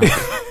clip that out.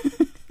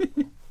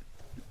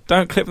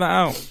 Don't clip that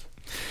out.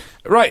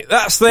 Right,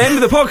 that's the end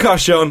of the podcast,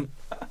 Sean.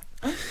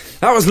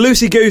 That was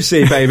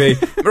loosey-goosey, baby.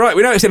 Right,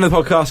 we know it's the end of the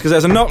podcast because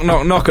there's a knock,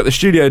 knock, knock at the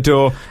studio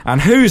door.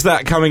 And who's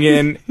that coming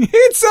in?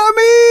 It's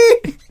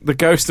me! The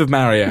ghost of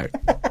Mario.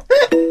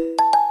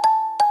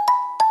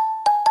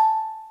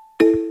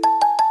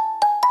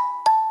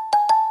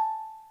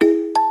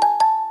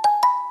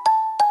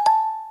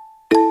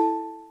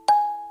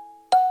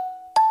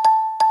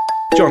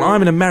 John,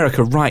 I'm in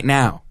America right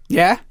now.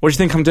 Yeah? What do you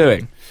think I'm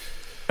doing?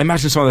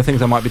 Imagine some of the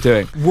things I might be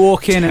doing.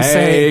 Walk in and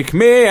say... Take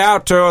me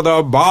out to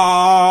the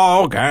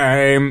ball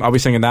game. I'll be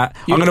singing that.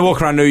 I'm going to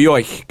walk around New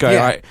York going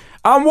like,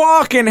 I'm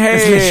walking here.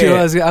 That's literally what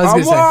I was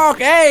going to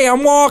say. Hey,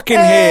 I'm walking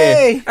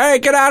here. Hey,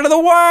 get out of the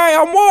way.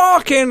 I'm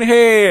walking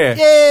here.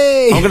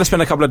 Yay. I'm going to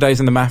spend a couple of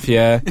days in the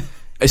mafia.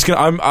 It's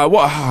going.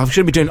 I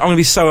should be doing. I'm going to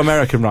be so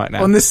American right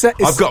now. On the set,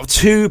 I've got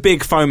 2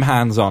 big foam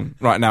hands on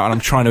right now, and I'm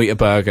trying to eat a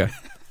burger.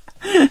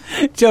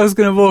 Joe's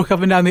going to walk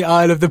up and down the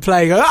aisle of the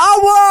play and go,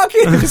 I'm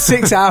walking for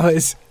 6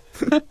 hours.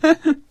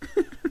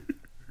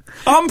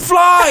 I'm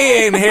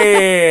flying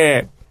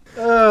here.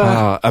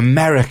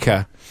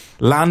 America.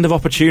 Land of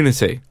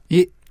opportunity.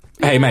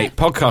 Hey, mate,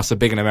 podcasts are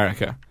big in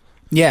America.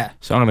 Yeah.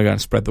 So I'm going to go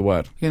and spread the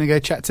word. You're going to go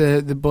chat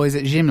to the boys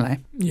at Gimli?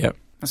 Yep.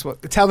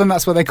 Tell them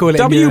that's what they call it.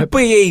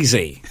 WB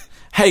Easy.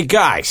 Hey,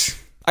 guys,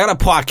 I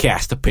got a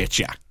podcast to pitch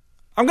you.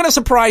 I'm going to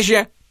surprise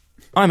you.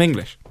 I'm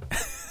English.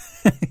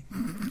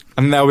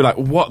 And they'll be like,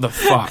 what the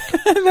fuck?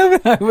 They'll be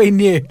like, we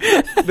knew.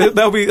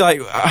 They'll be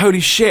like, holy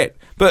shit.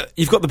 But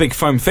you've got the big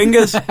foam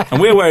fingers, and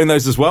we're wearing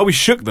those as well. We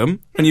shook them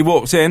when you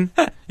walked in.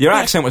 Your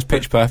accent was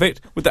pitch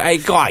perfect with the, hey,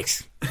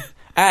 guys.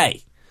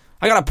 Hey,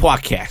 I got a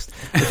podcast.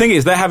 The thing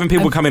is, they're having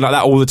people come in like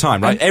that all the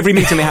time, right? Every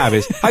meeting they have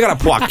is, I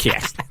got a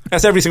podcast.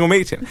 That's every single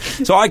meeting.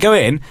 So I go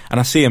in, and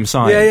I see them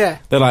sign. Yeah.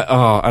 They're like,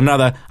 oh,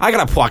 another, I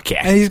got a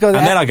podcast. And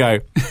then I go...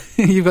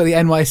 You've got the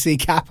NYC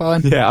cap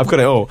on. Yeah, I've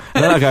got it all.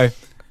 And then I go,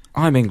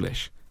 I'm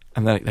English.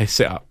 And then they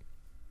sit up.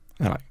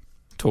 They're like,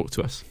 talk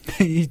to us.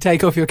 You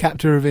take off your cap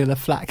to reveal a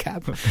flat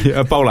cap. Yeah,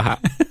 a bowler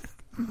hat.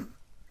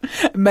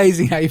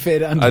 Amazing how you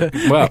fit it under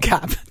a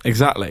cap.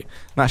 Exactly.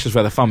 That's just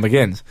where the fun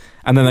begins.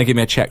 And then they give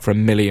me a cheque for £1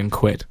 million.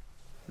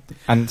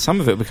 And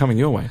some of it will be coming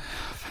your way.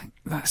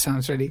 That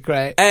sounds really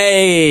great.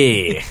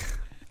 Hey,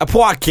 a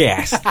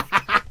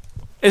podcast.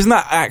 Isn't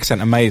that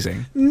accent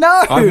amazing?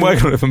 No. I've been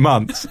working on it for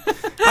months.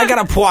 I got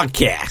a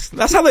podcast.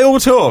 That's how they all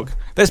talk.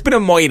 There's been a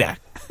murder.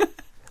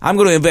 I'm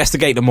going to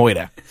investigate the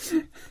murder.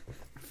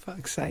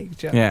 Fuck's sake,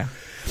 Joe. Yeah.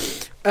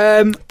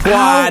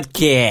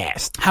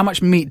 Podcast. How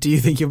much meat do you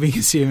think you'll be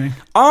consuming?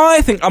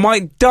 I think I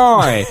might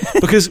die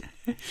because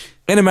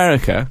in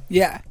America,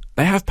 yeah,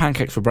 they have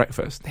pancakes for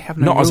breakfast. They have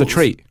no not rules. as a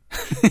treat.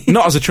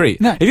 Not as a treat.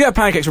 No. If you have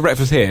pancakes for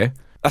breakfast here,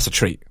 that's a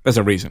treat. There's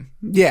a reason.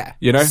 Yeah.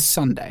 You know?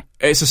 Sunday.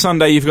 It's a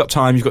Sunday, you've got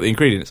time, you've got the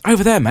ingredients.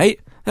 Over there, mate,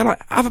 they're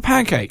like, have a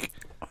pancake.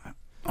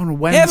 On a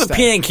Wednesday. Have a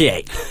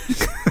pancake.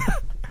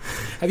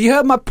 Have you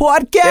heard my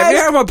podcast? Have you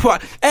heard my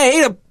podcast? Hey,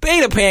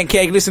 eat a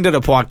pancake, listen to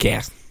the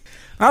podcast.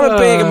 I'm a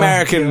big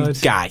American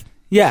guy.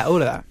 Yeah, all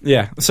of that.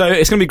 Yeah, so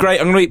it's going to be great.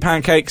 I'm going to eat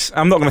pancakes.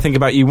 I'm not going to think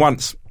about you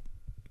once.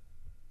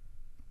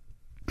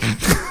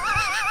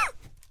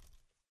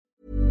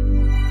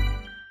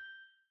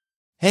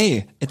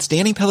 Hey, it's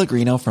Danny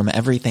Pellegrino from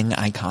Everything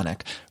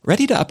Iconic.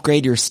 Ready to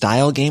upgrade your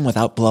style game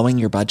without blowing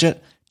your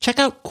budget? Check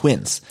out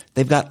Quince.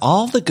 They've got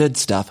all the good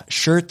stuff,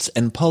 shirts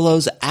and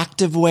polos,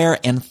 activewear,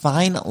 and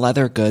fine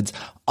leather goods,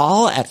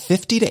 all at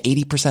 50 to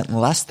 80%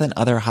 less than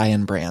other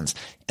high-end brands.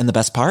 And the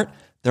best part?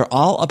 They're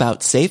all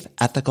about safe,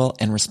 ethical,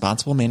 and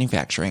responsible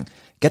manufacturing.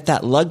 Get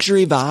that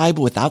luxury vibe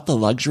without the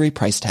luxury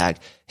price tag.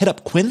 Hit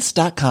up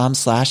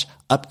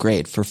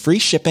quince.com/upgrade for free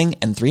shipping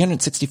and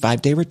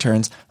 365-day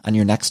returns on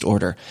your next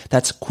order.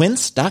 That's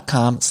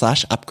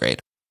quince.com/upgrade.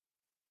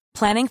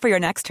 Planning for your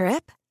next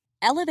trip?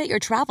 Elevate your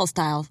travel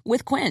style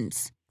with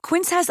Quince.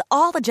 Quince has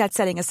all the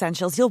jet-setting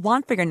essentials you'll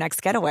want for your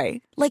next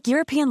getaway, like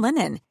European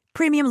linen,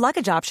 premium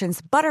luggage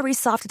options, buttery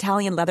soft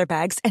Italian leather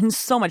bags, and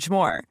so much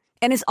more.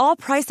 And is all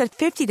priced at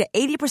 50 to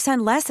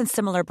 80% less than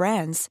similar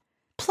brands.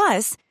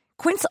 Plus,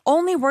 Quince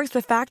only works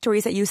with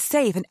factories that use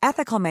safe and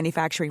ethical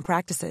manufacturing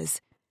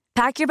practices.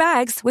 Pack your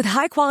bags with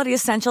high-quality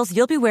essentials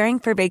you'll be wearing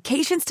for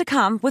vacations to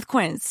come with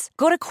Quince.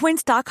 Go to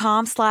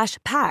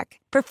quince.com/pack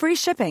for free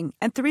shipping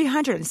and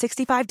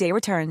 365-day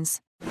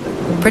returns.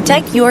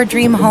 Protect your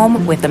dream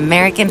home with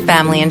American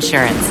Family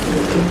Insurance.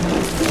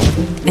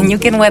 And you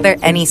can weather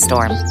any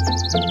storm.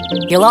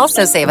 You'll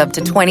also save up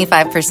to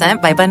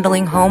 25% by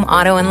bundling home,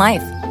 auto, and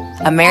life.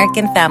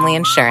 American Family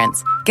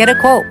Insurance. Get a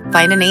quote.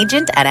 Find an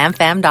agent at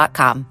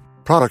amfam.com.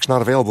 Products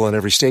not available in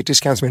every state.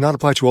 Discounts may not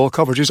apply to all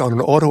coverages on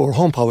an auto or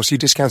home policy.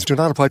 Discounts do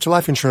not apply to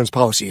life insurance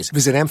policies.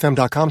 Visit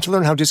amfam.com to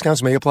learn how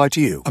discounts may apply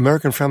to you.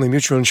 American Family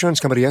Mutual Insurance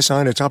Company SI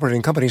and its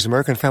operating companies,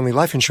 American Family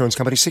Life Insurance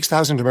Company,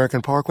 6000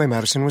 American Parkway,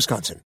 Madison,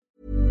 Wisconsin.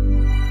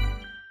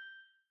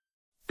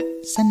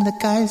 Send the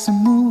guys a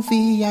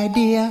movie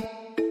idea.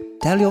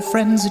 Tell your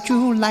friends that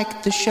you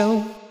like the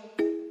show.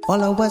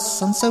 Follow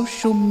us on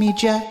social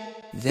media.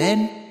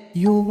 Then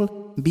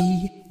you'll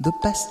be the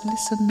best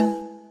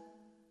listener.